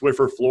 you know,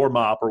 Swiffer floor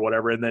mop or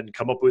whatever, and then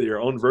come up with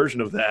your own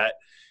version of that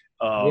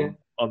on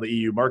the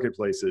EU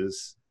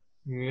marketplaces.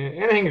 Yeah,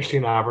 anything you're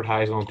seeing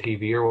advertised on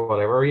TV or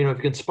whatever, you know, if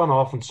you can spin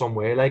off in some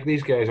way, like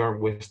these guys aren't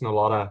wasting a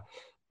lot of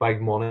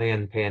big money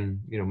and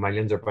paying, you know,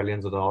 millions or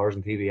billions of dollars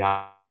in TV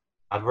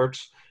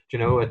adverts. You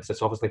know,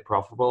 it's obviously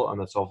profitable,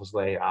 and it's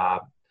obviously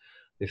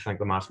they think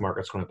the mass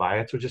market's going to buy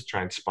it. So just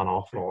try and spin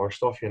off and all our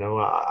stuff. You know,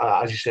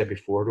 as you said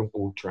before, don't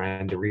go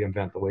trying to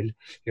reinvent the wheel.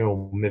 You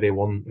know, maybe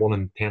one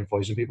in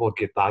 10,000 people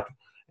get that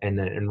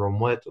and run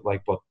with it.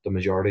 Like, but the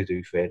majority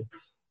do fail.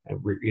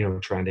 You know,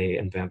 trying to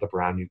invent a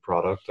brand new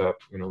product.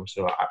 You know,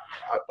 so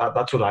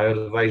that's what I would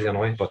advise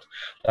anyway. But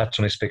that's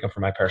only speaking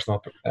from my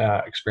personal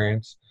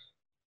experience.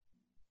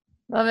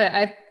 Love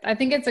it. I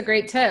think it's a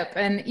great tip.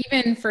 And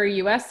even for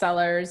US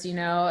sellers, you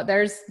know,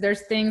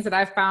 there's things that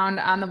I've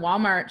found on the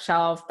Walmart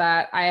shelf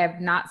that I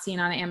have not seen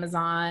on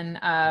Amazon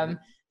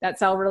that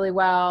sell really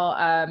well.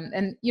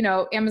 And, you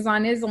know,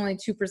 Amazon is only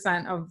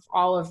 2% of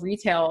all of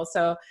retail.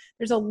 So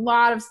there's a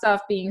lot of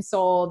stuff being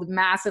sold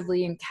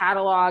massively in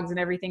catalogs and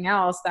everything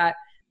else that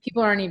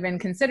people aren't even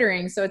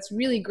considering. So it's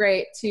really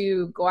great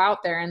to go out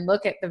there and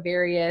look at the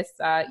various,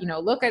 you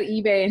know, look at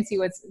eBay and see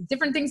what's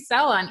different things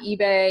sell on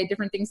eBay,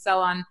 different things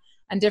sell on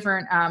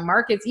different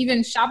markets.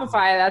 Even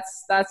Shopify,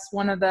 that's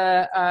one of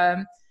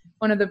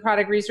the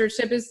product research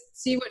tips, is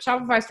see what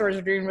Shopify stores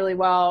are doing really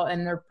well,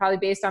 and they're probably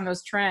based on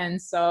those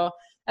trends. So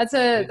that's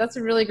a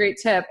really great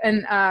tip.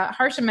 And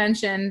Harsha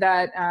mentioned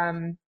that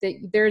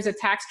there's a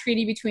tax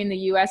treaty between the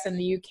US and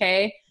the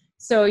UK,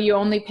 so you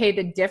only pay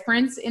the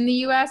difference in the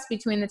US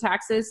between the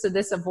taxes. So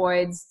this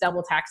avoids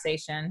double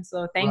taxation.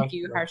 So thank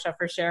you, Harsha,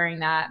 for sharing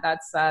that.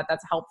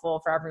 That's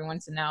helpful for everyone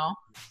to know.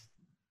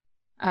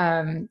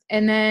 And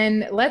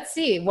then let's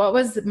see, what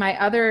was my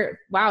other,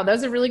 wow,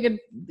 those are really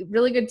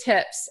good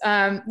tips.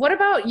 What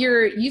about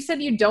you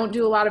said you don't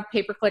do a lot of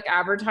pay-per-click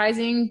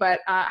advertising, but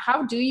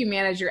how do you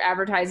manage your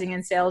advertising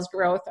and sales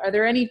growth? Are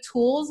there any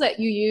tools that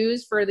you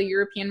use for the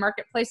European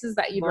marketplaces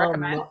that you'd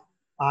recommend? No,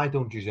 I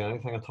don't use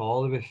anything at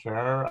all, to be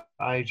fair.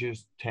 I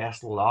just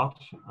test a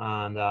lot,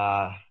 and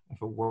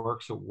if it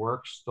works, it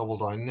works. Double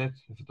down on it.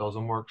 If it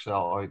doesn't work, sell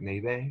out on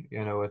eBay.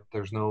 You know,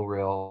 there's no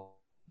real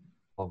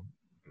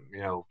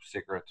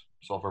secret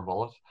silver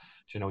bullet.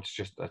 You know,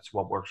 it's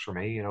what works for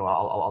me. You know,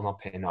 I'll not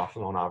pay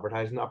nothing on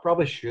advertising. I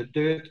probably should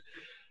do it,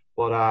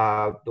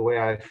 but the way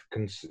I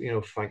can,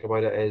 think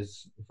about it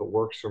is, if it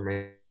works for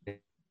me,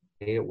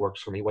 it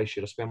works for me. Why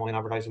should I spend money on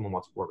advertising when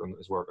what's working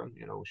is working?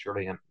 You know,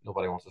 surely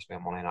nobody wants to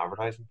spend money on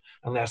advertising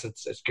unless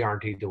it's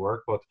guaranteed to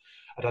work. But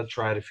I did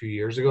try it a few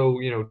years ago.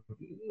 You know,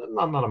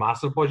 not a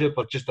massive budget,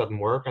 but just didn't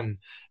work, and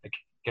it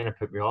kind of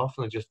put me off.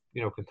 And I just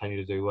continue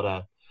to do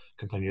what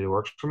continue to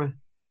work for me.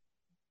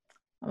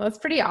 Well, that's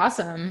pretty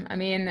awesome. I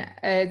mean,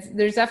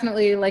 there's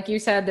definitely, like you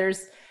said,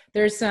 there's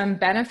there's some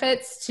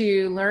benefits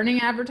to learning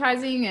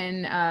advertising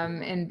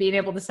and being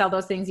able to sell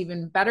those things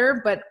even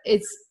better, but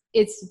it's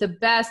the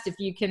best if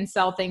you can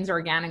sell things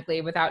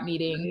organically without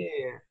needing.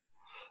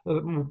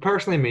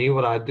 Personally, me,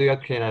 what I do,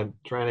 I'd kind of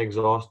try and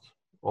exhaust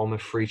all my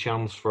free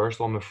channels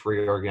first, all my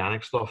free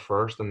organic stuff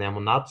first, and then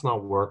when that's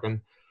not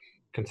working,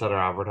 consider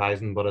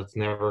advertising. But it's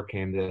never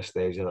came to a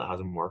stage that it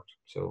hasn't worked.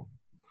 So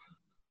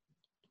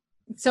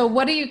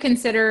what do you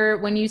consider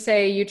when you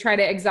say you try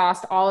to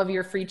exhaust all of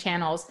your free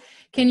channels?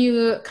 Can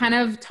you kind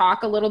of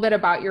talk a little bit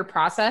about your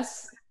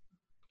process?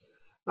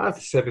 As I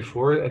said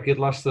before, it gets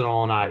listed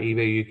on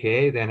eBay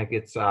UK, then it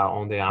gets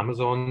on the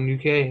Amazon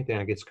UK,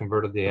 then it gets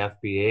converted to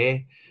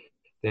FBA,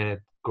 then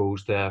it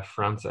goes to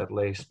France,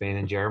 Italy, Spain,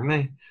 and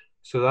Germany.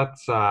 So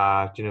that's 6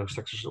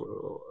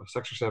 or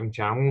 7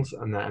 channels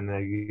in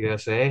the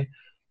USA.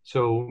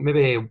 So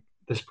maybe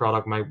this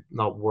product might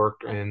not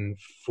work in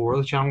 4 of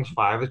the channels,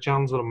 5 of the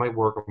channels, but it might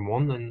work in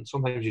 1. And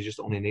sometimes you just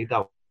only need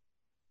that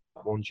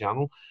 1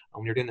 channel. And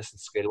when you're doing this in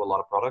scale with a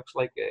lot of products,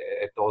 like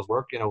it does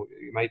work. You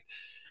might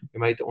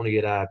only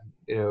get a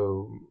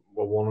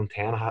 1 in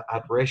 10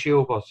 hit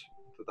ratio, but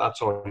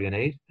that's all you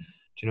need.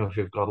 If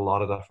you've got a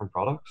lot of different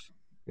products,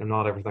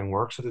 not everything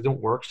works. If they don't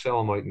work, sell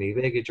them out in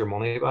eBay, get your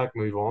money back,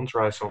 move on,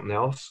 try something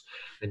else,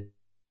 and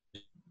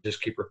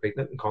just keep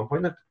repeating it and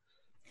compounding it.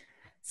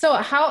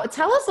 So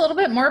tell us a little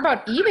bit more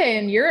about eBay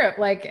in Europe.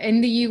 Like in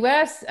the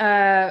US,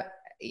 I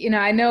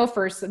know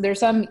there's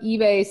some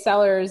eBay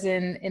sellers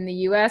in the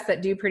US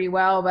that do pretty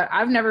well, but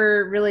I've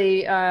never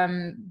really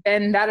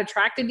been that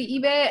attracted to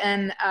eBay.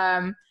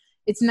 And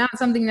it's not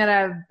something that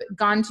I've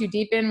gone too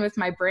deep in with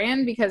my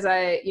brand because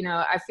I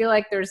feel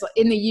like there's,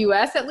 in the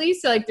US at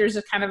least, like there's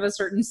a kind of a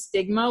certain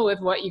stigma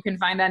with what you can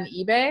find on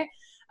eBay.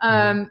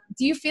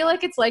 Do you feel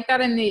like it's like that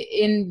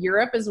in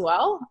Europe as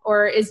well?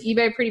 Or is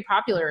eBay pretty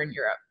popular in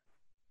Europe?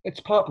 It's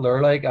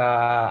popular. Like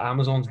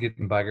Amazon's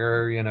getting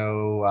bigger.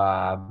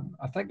 I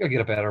think I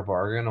get a better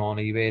bargain on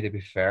eBay. To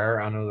be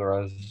fair, I know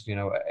there is.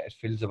 It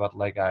feels a bit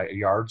like a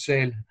yard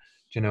sale,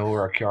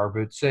 or a car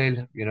boot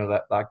sale.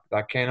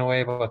 That kind of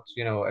way. But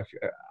if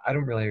I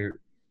don't really,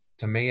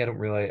 to me,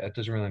 it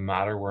doesn't really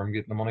matter where I'm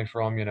getting the money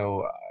from.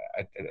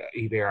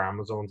 eBay or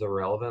Amazon's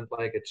irrelevant.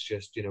 Like it's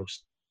just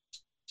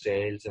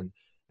sales and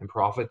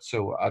profit.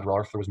 So I'd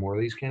rather if there was more of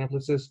these kind of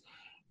places.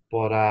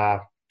 But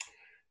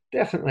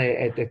definitely,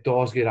 it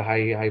does get a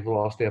high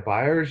velocity of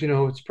buyers.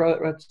 It's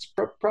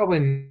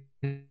probably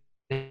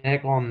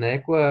neck on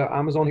neck with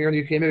Amazon here in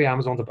the UK. Maybe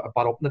Amazon's a bit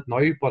up in it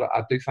now, but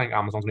I do think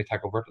Amazon's going to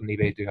take over it, and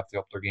eBay do have to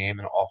up their game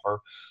and offer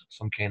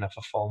some kind of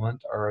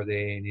fulfillment, or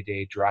they need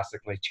to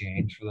drastically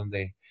change for them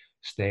to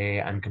stay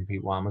and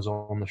compete with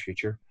Amazon in the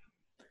future.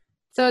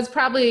 So it was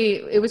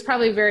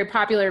probably very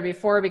popular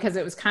before because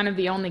it was kind of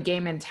the only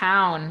game in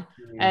town,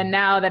 and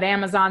now that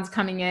Amazon's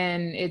coming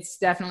in, it's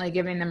definitely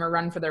giving them a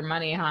run for their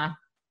money, huh?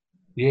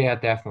 Yeah,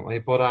 definitely.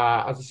 But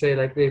as I say,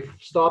 like they've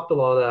stopped a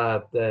lot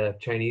of the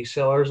Chinese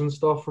sellers and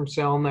stuff from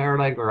selling there.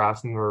 Like they're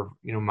asking for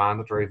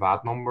mandatory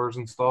VAT numbers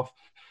and stuff.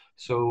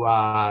 So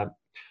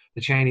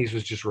the Chinese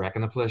was just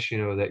wrecking the place.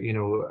 That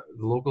the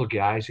local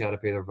guys who had to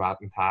pay their VAT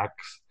and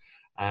tax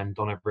and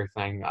done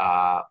everything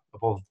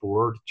above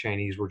board.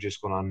 Chinese were just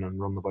going on and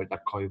running about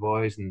like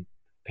cowboys and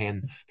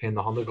paying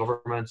the hundred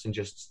governments and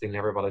just stealing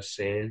everybody's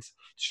sales,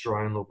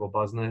 destroying local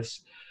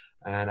business,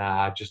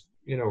 and just.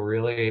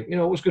 Really, it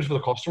was good for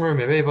the customer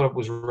maybe, but it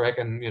was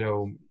wrecking,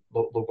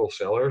 local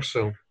sellers.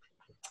 So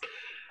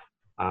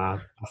I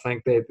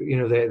think that,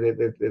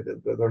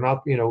 they're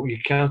not, you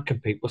can't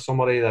compete with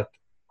somebody that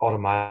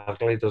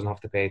automatically doesn't have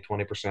to pay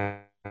 20%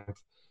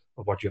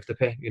 of what you have to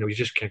pay. You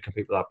just can't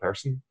compete with that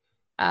person.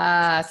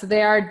 So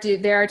they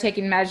are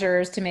taking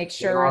measures to make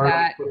sure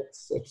that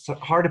it's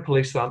hard to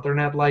police the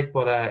internet,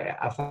 but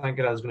I think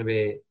it's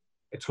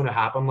going to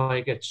happen.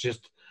 Like it's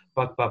just.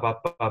 But,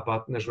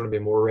 and there's going to be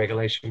more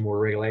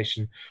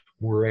regulation.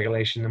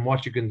 And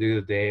what you can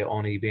do today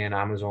on eBay and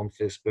Amazon,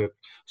 Facebook,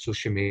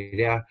 social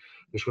media,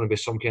 there's going to be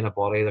some kind of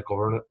body that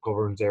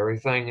governs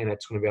everything, and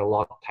it's going to be a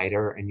lot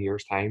tighter in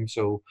years' time.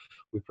 So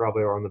we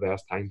probably are on the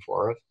best time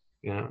for it.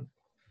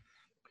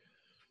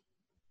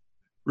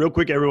 Real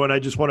quick, everyone, I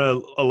just want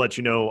to let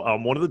you know,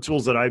 one of the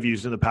tools that I've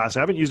used in the past,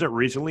 I haven't used it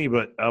recently,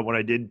 but when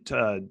I did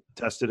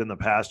test it in the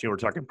past, we're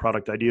talking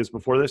product ideas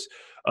before this,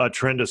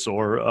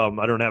 Trendosaur.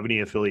 I don't have any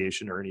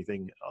affiliation or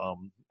anything.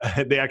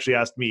 They actually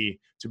asked me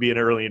to be an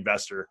early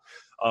investor,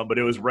 but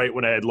it was right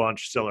when I had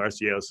launched Seller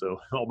SEO, so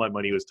all my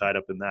money was tied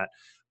up in that.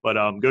 But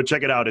go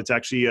check it out. It's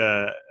actually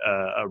a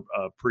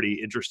pretty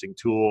interesting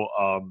tool.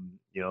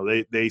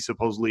 They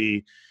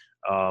supposedly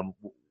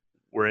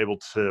were able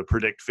to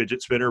predict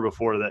fidget spinner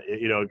before that,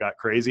 it got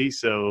crazy.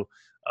 So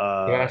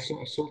I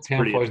sold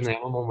 10,000 in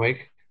 1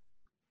 week.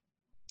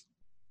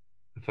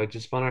 The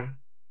fidget spinner.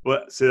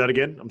 What? Say that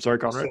again. I'm sorry,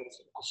 Conrad.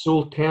 I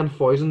sold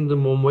 10,000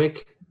 in 1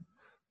 week.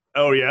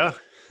 Oh yeah.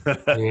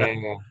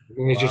 Yeah.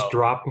 It just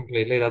dropped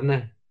completely, didn't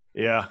it?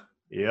 Yeah.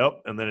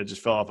 Yep. And then it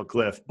just fell off a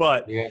cliff.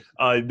 But yeah.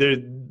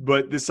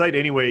 But this site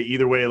anyway,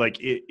 either way, like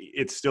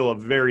it's still a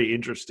very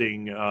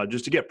interesting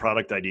just to get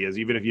product ideas,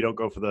 even if you don't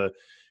go for the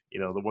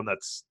the one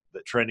that's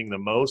trending the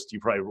most, you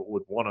probably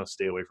would want to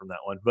stay away from that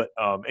one. But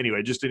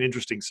anyway, just an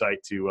interesting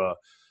site to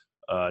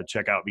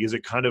check out, because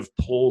it kind of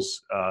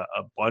pulls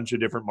a bunch of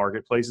different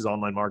marketplaces,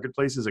 online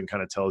marketplaces, and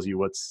kind of tells you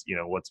what's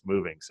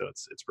moving. So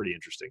it's pretty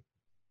interesting.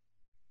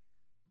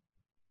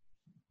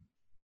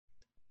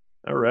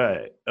 All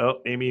right. Oh,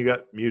 Amy, you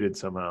got muted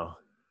somehow.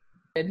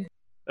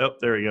 Oh,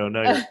 there we go.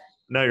 Now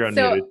you're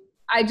unmuted. So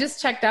I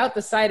just checked out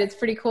the site. It's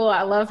pretty cool.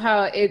 I love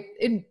how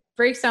it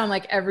breaks down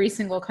like every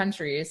single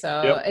country.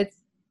 So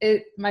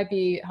it might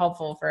be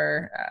helpful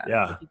for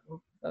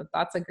people. So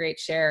that's a great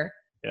share.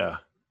 Yeah.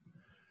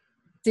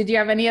 Did you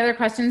have any other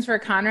questions for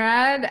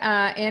Conrad,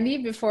 Andy,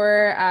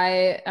 before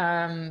I?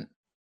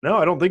 No,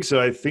 I don't think so.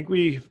 I think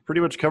we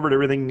pretty much covered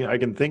everything I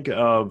can think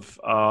of.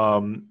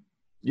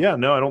 Yeah,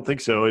 no, I don't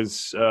think so.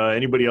 Is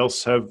anybody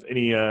else have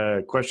any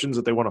questions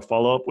that they want to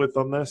follow up with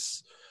on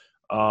this?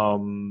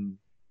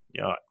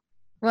 Yeah.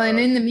 Well, and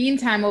in the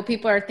meantime, while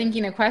people are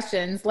thinking of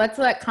questions, let's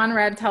let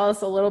Conrad tell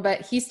us a little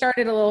bit.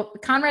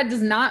 Conrad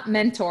does not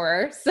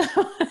mentor. So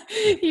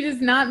he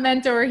does not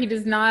mentor. He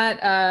does not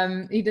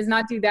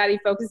do that. He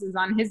focuses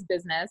on his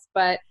business.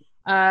 But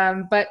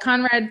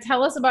Conrad,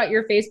 tell us about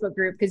your Facebook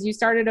group, because you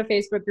started a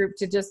Facebook group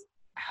to just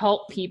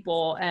help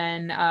people.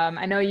 And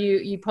I know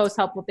you post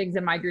helpful things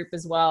in my group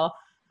as well.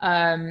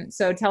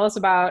 So tell us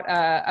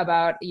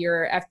about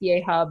your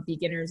FBA Hub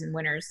Beginners and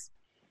Winners.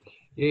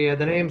 Yeah,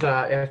 the name's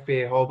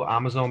FBA Hub,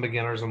 Amazon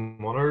Beginners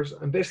and Winners.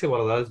 And basically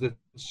what it is,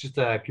 it's just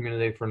a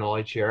community for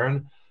knowledge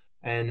sharing.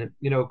 And,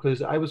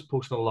 because I was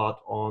posting a lot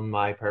on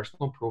my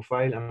personal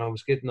profile, and I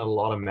was getting a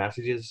lot of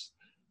messages,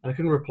 and I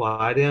couldn't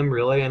reply to them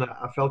really. And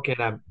I felt kind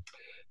of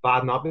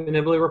bad not being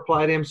able to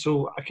reply to them.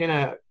 So I kind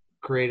of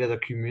created a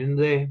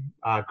community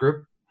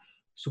group.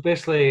 So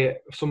basically,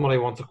 if somebody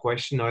wants a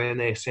question now and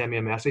they send me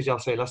a message, I'll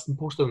say, listen,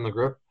 post it in the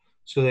group.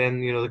 So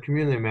then, the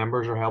community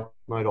members are helping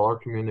out other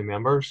community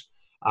members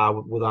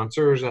with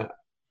answers, so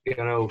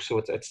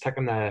it's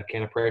taking the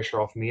kind of pressure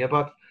off me a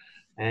bit.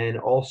 And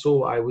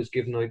also I was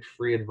giving out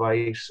free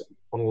advice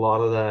on a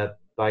lot of the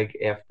big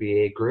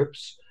FBA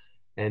groups,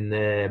 and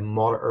the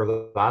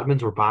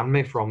admins were banning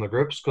me from the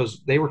groups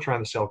because they were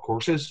trying to sell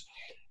courses,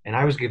 and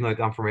I was giving out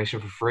the information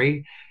for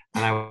free.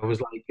 And I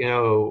was like,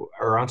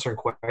 or answering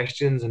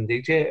questions in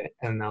detail,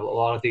 and a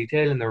lot of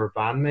detail, and they were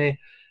banning me.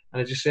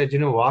 And I just said, you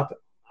know what,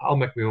 I'll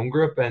make my own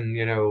group. And,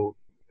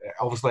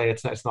 obviously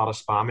it's not a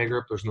spammy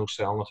group. There's no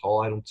selling at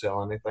all. I don't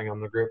sell anything on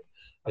the group.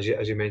 As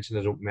you mentioned,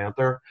 I don't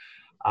mentor.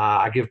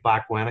 I give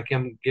back when I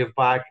can give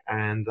back,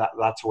 and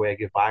that's the way I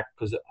give back,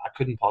 because I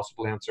couldn't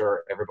possibly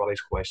answer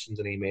everybody's questions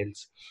and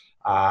emails.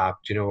 I'll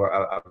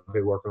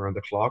be working around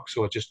the clock.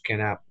 So I just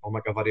I'll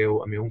make a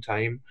video in my own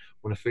time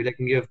when I feel I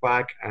can give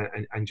back,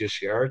 and just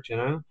share it,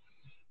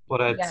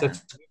 But it's a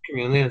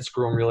community, and it's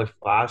growing really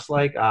fast.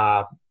 Like,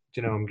 I'm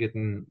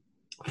getting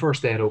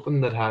first day it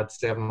opened that had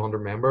 700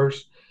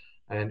 members,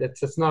 and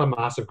it's not a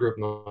massive group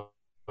now.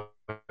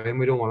 And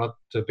we don't want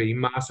it to be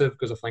massive,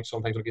 because I think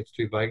sometimes when it gets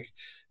too big,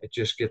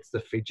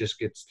 the feed just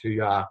gets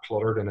too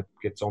cluttered, and it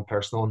gets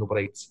unpersonal, and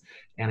nobody gets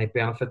any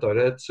benefit out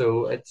of it.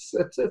 So it's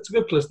a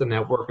good place to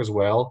network as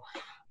well,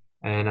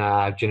 and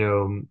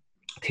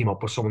team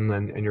up with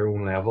someone in your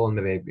own level, and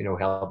maybe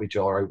help each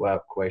other out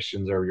with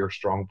questions or your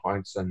strong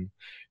points, and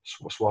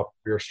swap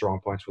your strong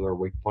points with our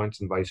weak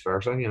points, and vice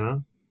versa.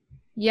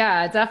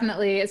 Yeah,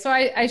 definitely. So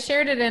I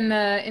shared it in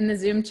the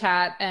Zoom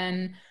chat,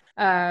 and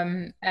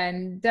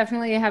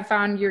definitely have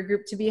found your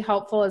group to be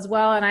helpful as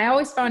well. And I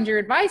always found your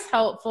advice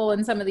helpful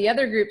in some of the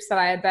other groups that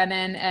I had been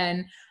in.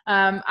 And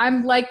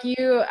I'm like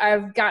you,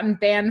 I've gotten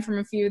banned from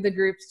a few of the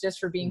groups just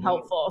for being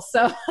helpful.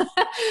 So,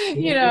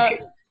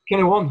 Can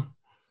I one?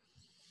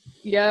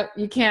 Yep,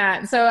 you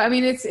can't. So, I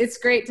mean, it's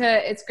great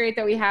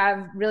that we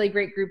have really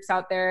great groups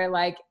out there,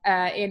 like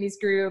Andy's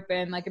group,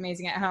 and like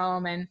Amazing at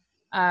Home, and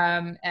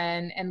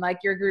like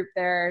your group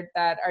there,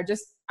 that are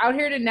just out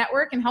here to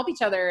network and help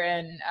each other,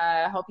 and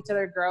help each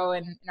other grow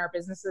in our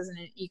businesses and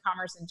in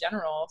e-commerce in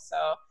general.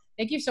 So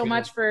thank you so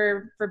much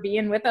for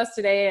being with us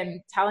today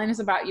and telling us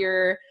about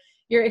your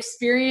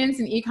experience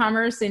in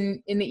e-commerce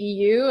in the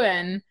EU.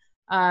 And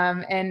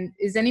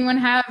does anyone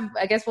have,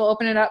 I guess we'll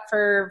open it up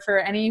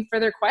for any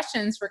further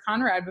questions for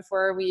Conrad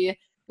before we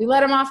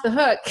let him off the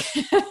hook.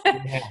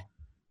 Yeah.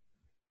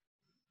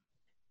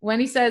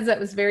 Wendy says that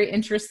was very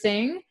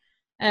interesting.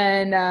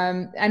 And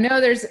I know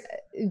there's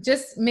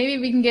just, maybe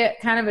we can get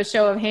kind of a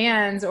show of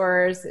hands,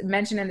 or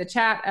mention in the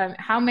chat,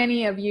 how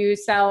many of you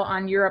sell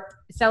in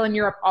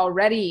Europe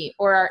already,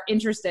 or are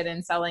interested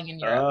in selling in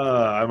Europe?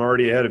 I'm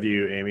already ahead of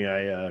you, Amy.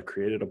 I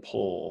created a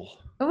poll.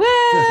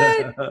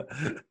 What?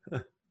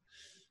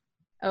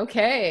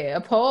 Okay,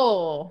 a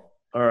poll.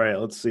 All right,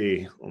 let's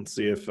see. Let's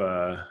see if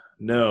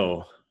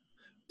no.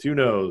 2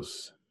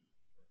 no's.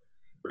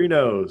 3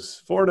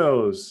 no's. 4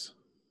 no's.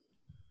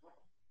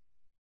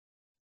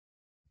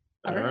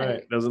 All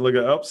right. Doesn't look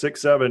up.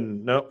 6,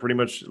 7. Nope. Pretty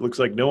much looks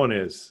like no one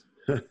is.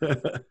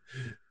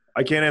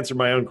 I can't answer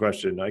my own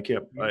question. I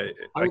can't. I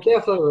would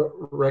definitely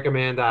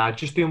recommend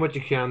just doing what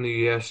you can in the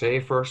USA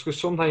first, because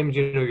sometimes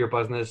your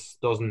business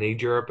doesn't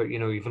need Europe, but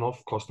you've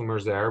enough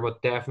customers there.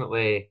 But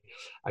definitely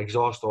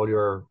exhaust all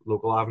your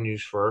local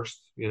avenues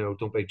first.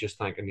 Don't be just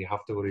thinking you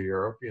have to go to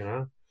Europe.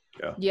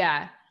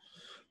 Yeah.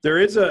 There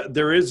is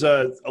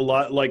a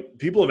lot, like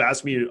people have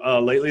asked me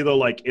lately though,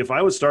 like if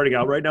I was starting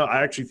out right now,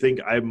 I actually think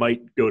I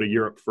might go to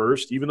Europe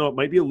first, even though it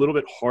might be a little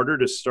bit harder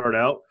to start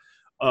out.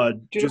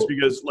 Just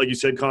because, like you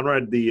said,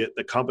 Conrad, the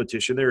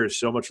competition there is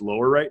so much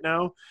lower right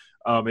now.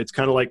 It's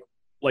kind of like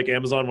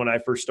Amazon when I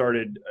first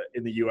started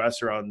in the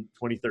U.S. around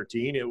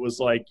 2013. It was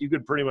like you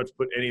could pretty much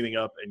put anything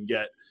up and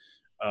get,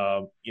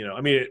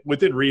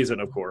 within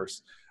reason, of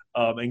course,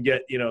 and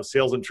get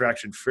sales and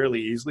traction fairly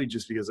easily,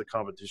 just because the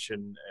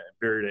competition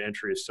barrier to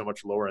entry is so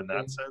much lower in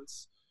that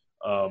sense.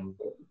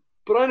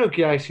 But I know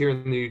guys here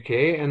in the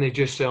UK, and they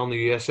just sell in the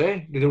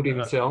USA. They don't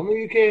even sell in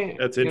the UK.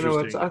 That's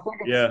interesting.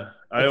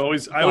 I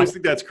always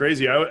think that's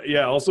crazy.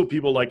 Also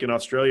people like in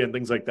Australia and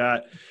things like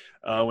that.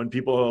 When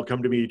people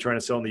come to me trying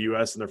to sell in the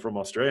US and they're from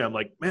Australia, I'm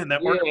like, man,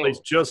 that marketplace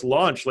just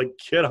launched. Like,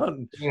 get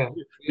on,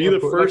 be the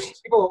first. Like,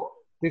 people,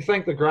 they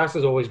think the grass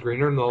is always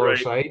greener on the other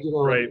side,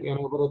 right.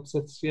 But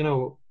it's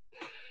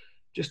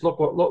just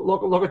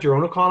look at your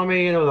own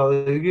economy.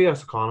 The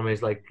U.S. economy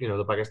is like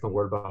the biggest in the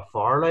world by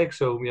far. Like,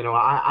 so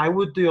I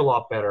would do a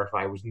lot better if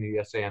I was in the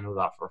USA. I know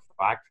that for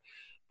a fact.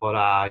 But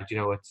I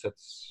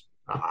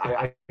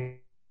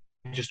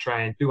just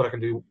try and do what I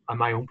can do in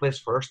my own place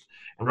first,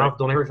 and when I've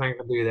done everything I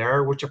can do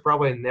there, which I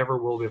probably never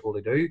will be able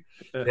to do,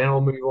 then I'll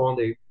move on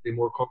to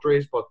more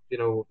countries. But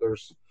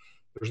there's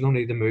no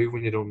need to move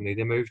when you don't need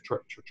to move.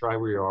 Try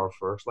where you are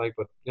first. Like,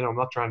 but I'm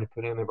not trying to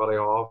put anybody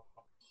off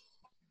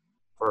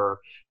or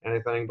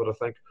anything, but I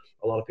think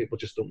a lot of people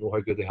just don't know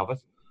how good they have it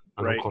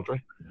in their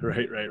country.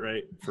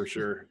 Right. For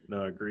sure.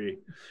 No, I agree.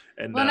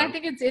 And I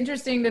think it's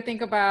interesting to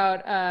think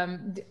about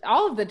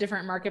all of the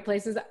different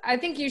marketplaces. I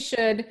think you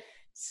should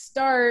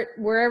start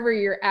wherever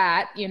you're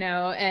at,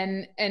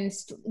 and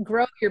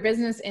grow your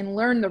business and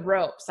learn the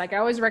ropes. Like, I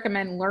always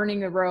recommend learning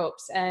the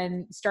ropes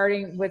and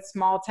starting with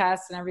small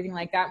tests and everything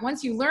like that.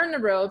 Once you learn the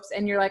ropes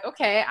and you're like,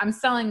 okay, I'm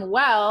selling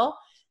well,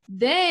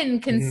 then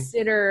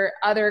consider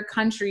other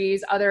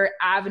countries, other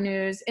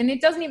avenues. And it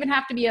doesn't even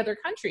have to be other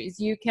countries.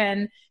 You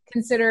can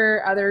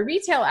consider other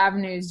retail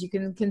avenues. You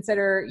can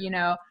consider,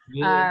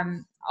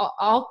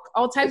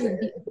 all types of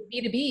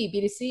B2B,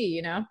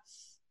 B2C,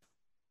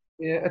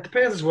 Yeah, it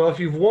depends as well. If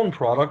you've one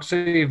product,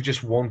 say you've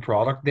just one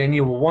product, then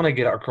you will want to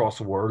get it across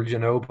the world,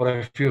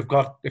 But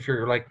if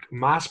you're like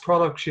mass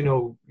products,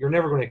 you're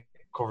never going to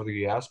cover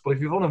the US. But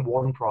if you've only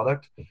one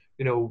product,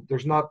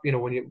 there's not,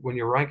 when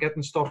you rank it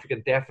and stuff, you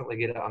can definitely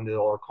get it into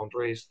the other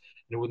countries,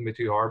 and it wouldn't be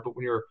too hard. But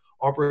when you're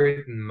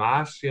operating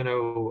mass,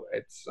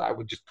 I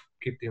would just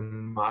keep the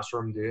mass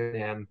room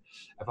doing. And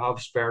if I have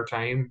spare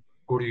time,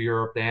 go to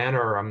Europe then,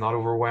 or I'm not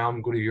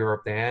overwhelmed, go to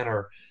Europe then,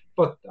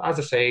 But as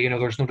I say,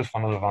 there's no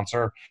definitive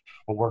answer.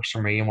 What works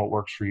for me and what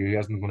works for you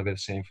isn't going to be the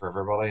same for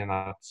everybody. And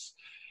that's,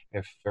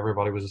 if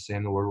everybody was the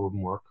same, the world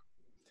wouldn't work.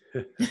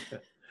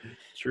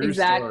 True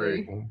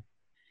exactly. Story.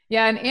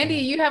 Yeah, and Andy,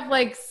 you have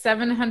like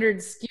 700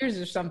 SKUs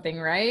or something,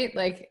 right?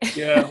 Like.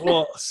 Yeah,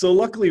 well, so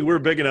luckily we're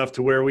big enough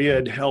to where we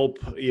had help.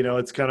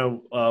 It's kind of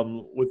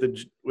with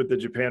the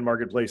Japan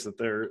marketplace that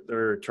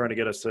they're trying to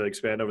get us to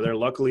expand over there.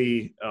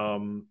 Luckily,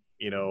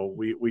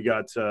 we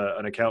got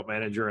an account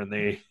manager, and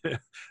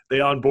they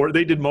onboard.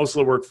 They did most of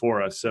the work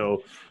for us,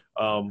 so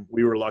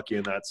we were lucky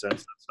in that sense.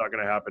 That's not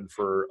going to happen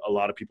for a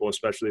lot of people,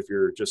 especially if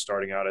you're just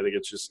starting out. I think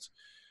it's just,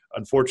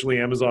 unfortunately,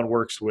 Amazon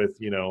works with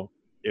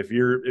if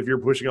you're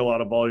pushing a lot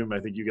of volume, I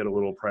think you get a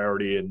little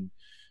priority, and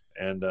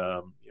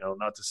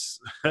not to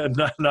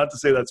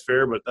say that's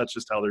fair, but that's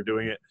just how they're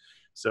doing it.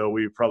 So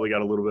we probably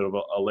got a little bit of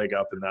a leg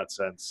up in that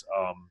sense.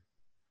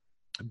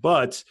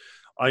 But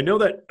I know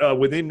that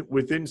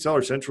within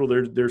Seller Central,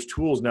 there's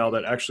tools now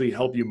that actually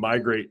help you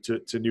migrate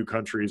to new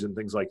countries and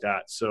things like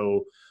that.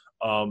 So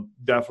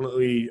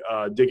definitely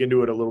dig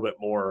into it a little bit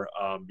more,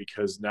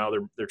 because now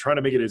they're trying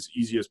to make it as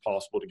easy as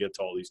possible to get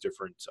to all these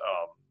different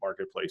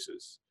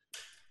marketplaces.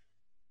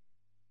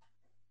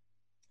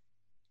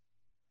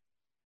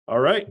 All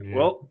right. Yeah.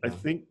 Well, I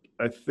think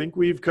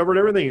we've covered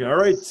everything. All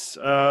right.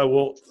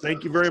 Well,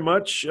 thank you very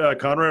much,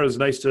 Conrad. It was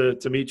nice to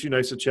meet you.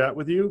 Nice to chat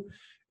with you.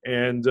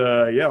 And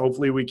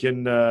hopefully we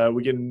can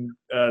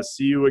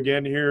see you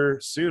again here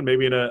soon,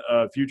 maybe in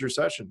a future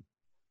session.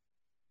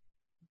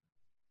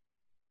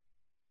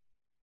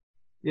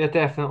 Yeah,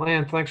 definitely.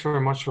 And thanks very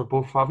much for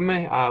both having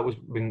me. It was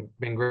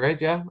been great,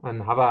 yeah.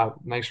 And have a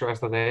nice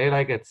rest of the day.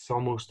 Like, it's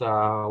almost 10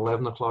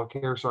 o'clock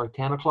here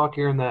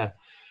in the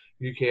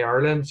UK,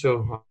 Ireland.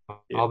 So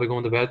I'll be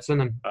going to bed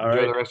soon, and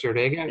enjoy the rest of your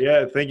day, guys.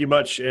 Yeah, thank you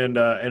much. And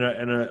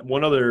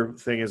one other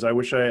thing is, I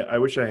wish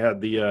I had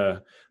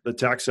the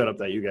tax setup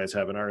that you guys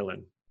have in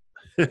Ireland.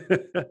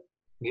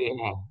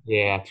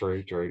 Yeah,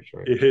 true.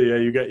 Yeah,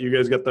 you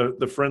guys got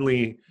the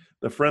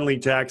friendly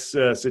tax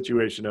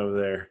situation over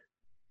there.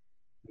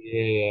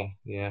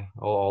 Yeah.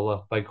 All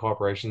the big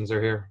corporations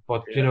are here.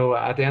 But Yeah,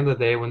 at the end of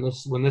the day, when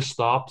this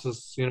stops,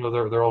 is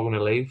they're all going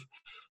to leave.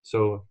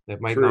 So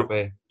it might not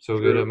true, be so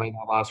good. It true, might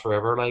not last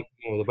forever. Like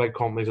the big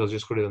companies will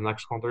just go to the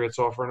next country that's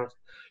offering it.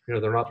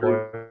 They're not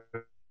true.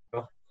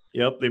 loyal.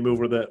 Yep, they move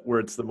where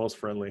it's the most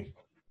friendly.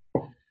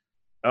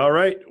 All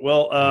right.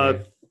 Well, Yeah.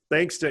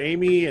 thanks to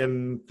Amy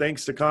and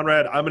thanks to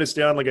Conrad. I'm going to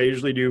stay on like I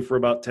usually do for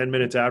about 10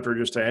 minutes after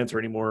just to answer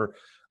any more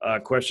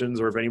questions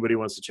or if anybody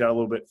wants to chat a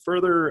little bit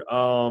further.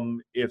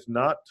 If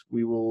not,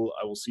 I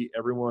will see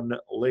everyone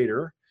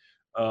later.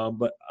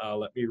 But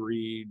let me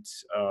read.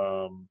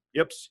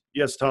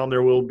 Yes, Tom,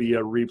 there will be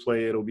a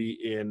replay. It'll be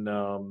in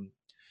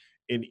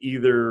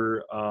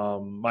either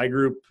my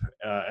group,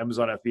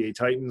 Amazon FBA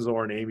Titans,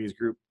 or in Amy's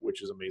group,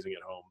 which is Amazing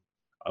at Home.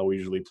 We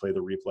usually play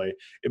the replay.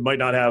 It might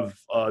not have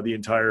the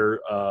entire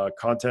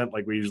content,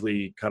 like we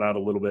usually cut out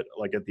a little bit,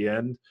 like at the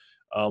end,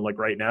 like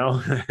right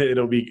now.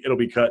 it'll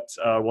be cut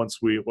once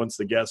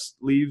the guest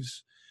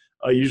leaves,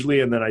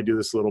 usually, and then I do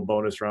this little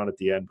bonus round at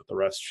the end. But the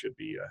rest should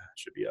be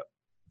up.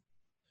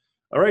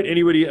 All right.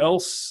 Anybody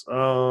else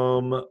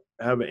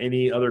have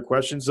any other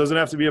questions? Doesn't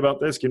have to be about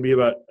this. Can be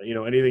about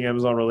anything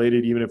Amazon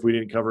related. Even if we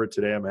didn't cover it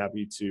today, I'm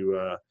happy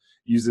to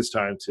use this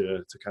time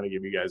to kind of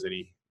give you guys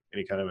any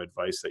kind of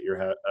advice that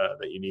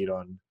that you need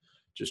on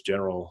just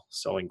general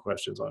selling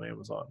questions on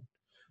Amazon.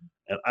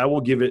 And I will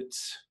give it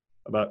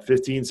about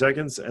 15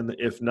 seconds, and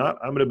if not,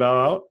 I'm going to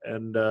bow out,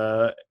 and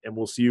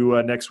we'll see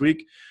you next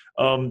week.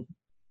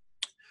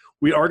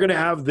 We are going to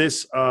have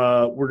this.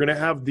 We're going to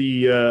have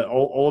the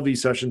all of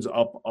these sessions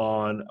up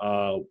on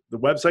the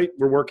website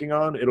we're working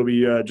on. It'll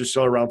be just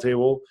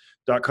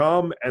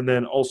sellerroundtable.com, and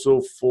then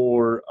also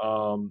for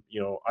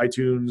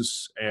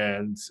iTunes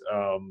and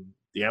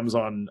the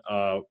Amazon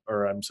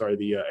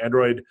the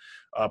Android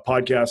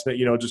podcast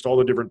net. Just all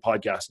the different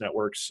podcast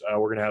networks.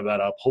 We're going to have that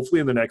up hopefully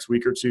in the next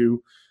week or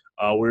two,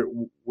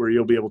 where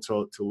you'll be able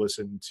to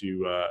listen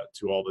to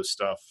all this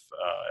stuff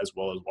as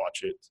well as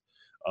watch it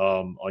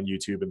on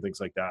YouTube and things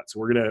like that. So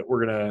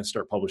we're gonna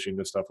start publishing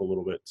this stuff a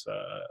little bit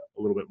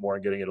more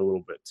and getting it a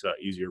little bit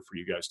easier for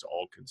you guys to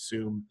all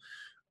consume.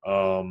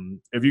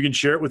 If you can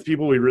share it with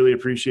people, we really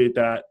appreciate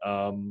that.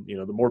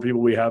 The more people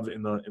we have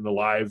in the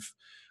live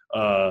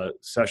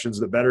sessions,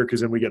 the better,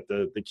 because then we get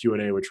the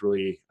Q&A, which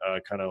really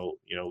kind of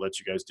lets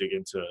you guys dig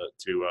into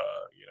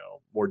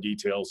more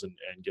details and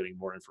getting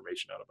more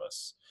information out of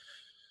us.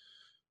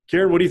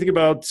 Karen, what do you think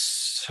about,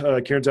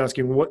 Karen's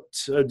asking, what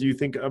do you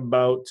think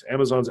about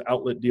Amazon's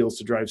outlet deals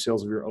to drive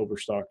sales of your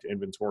overstocked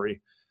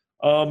inventory?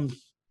 I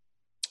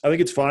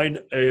think it's fine.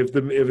 If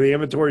the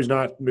inventory is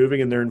not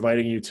moving and they're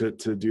inviting you to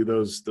do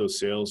those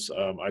sales,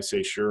 I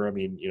say sure. I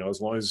mean,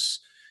 as long as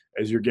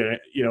you're getting,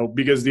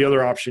 because the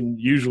other option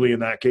usually in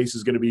that case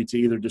is going to be to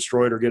either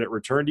destroy it or get it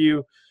returned to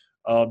you.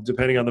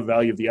 Depending on the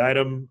value of the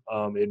item,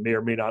 it may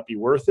or may not be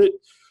worth it.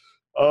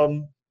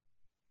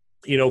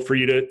 For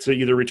you to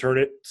either return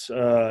it,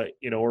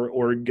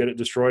 or get it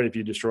destroyed. If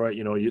you destroy it,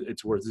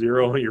 it's worth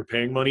zero. You're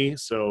paying money.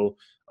 So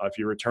if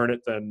you return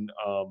it, then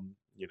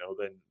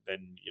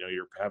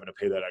you're having to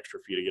pay that extra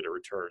fee to get it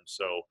returned.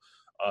 So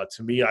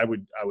to me, I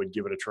would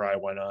give it a try.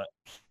 Why not?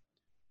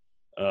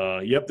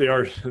 Yep, they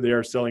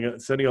are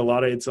sending a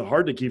lot of. It's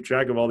hard to keep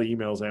track of all the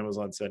emails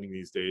Amazon's sending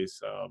these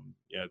days.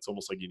 It's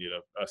almost like you need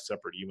a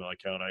separate email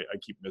account. I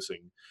keep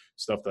missing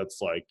stuff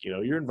that's like,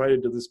 you're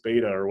invited to this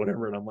beta or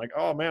whatever, and I'm like,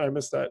 oh man, I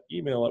missed that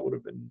email. That would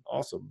have been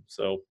awesome.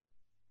 So,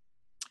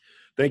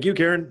 thank you,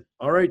 Karen.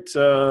 All right,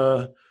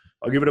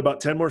 I'll give it about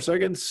 10 more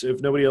seconds.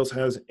 If nobody else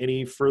has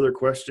any further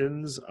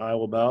questions, I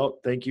will bow out.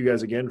 Thank you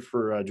guys again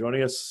for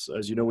joining us.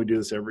 As you know, we do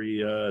this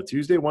every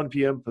Tuesday, 1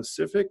 p.m.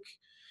 Pacific.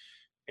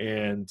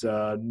 And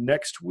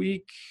next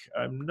week,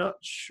 I'm not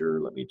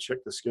sure. Let me check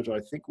the schedule. I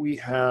think we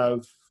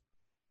have,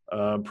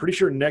 I'm pretty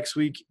sure next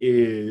week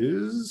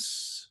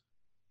is,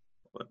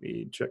 let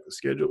me check the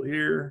schedule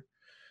here.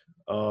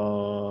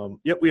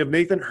 Yep, we have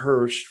Nathan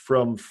Hirsch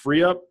from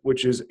FreeUp,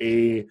 which is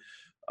a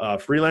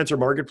freelancer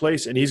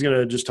marketplace. And he's going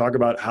to just talk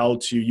about how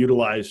to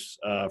utilize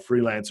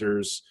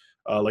freelancers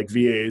like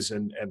VAs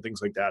and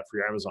things like that for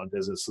your Amazon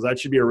business. So that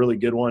should be a really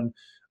good one.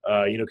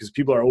 Because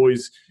people are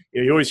always,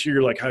 you always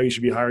hear like how you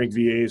should be hiring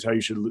VAs, how you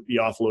should be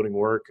offloading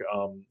work.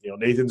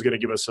 Nathan's going to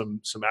give us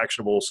some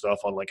actionable stuff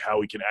on like how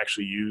we can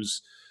actually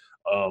use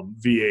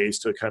VAs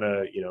to kind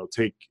of,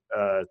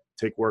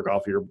 take work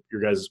off your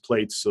guys'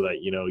 plates so that,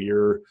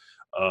 you're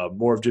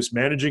more of just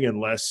managing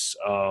and less,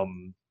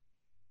 and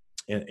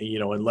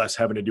less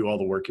having to do all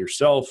the work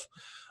yourself.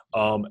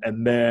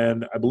 And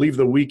then I believe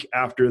the week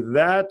after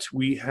that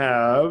we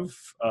have,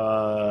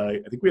 I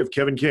think we have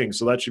Kevin King.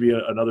 So that should be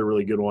another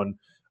really good one.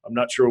 I'm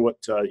not sure what,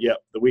 the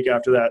week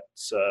after that,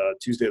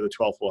 Tuesday the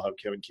 12th, we'll have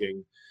Kevin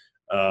King,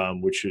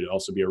 which should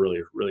also be a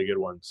really, really good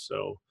one.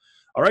 So,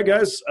 all right,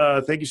 guys,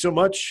 thank you so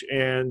much.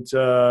 And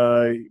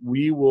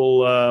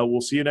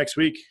we'll see you next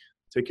week.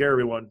 Take care,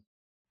 everyone.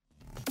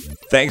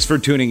 Thanks for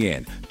tuning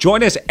in.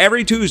 Join us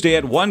every Tuesday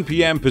at 1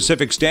 p.m.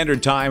 Pacific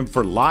Standard Time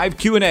for live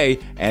Q&A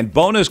and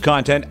bonus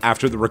content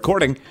after the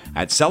recording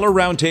at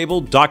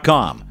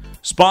sellerroundtable.com.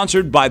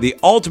 Sponsored by the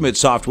ultimate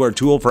software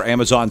tool for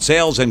Amazon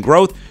sales and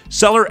growth,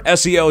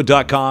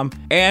 SellerSEO.com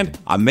and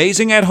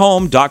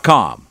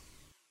AmazingAtHome.com.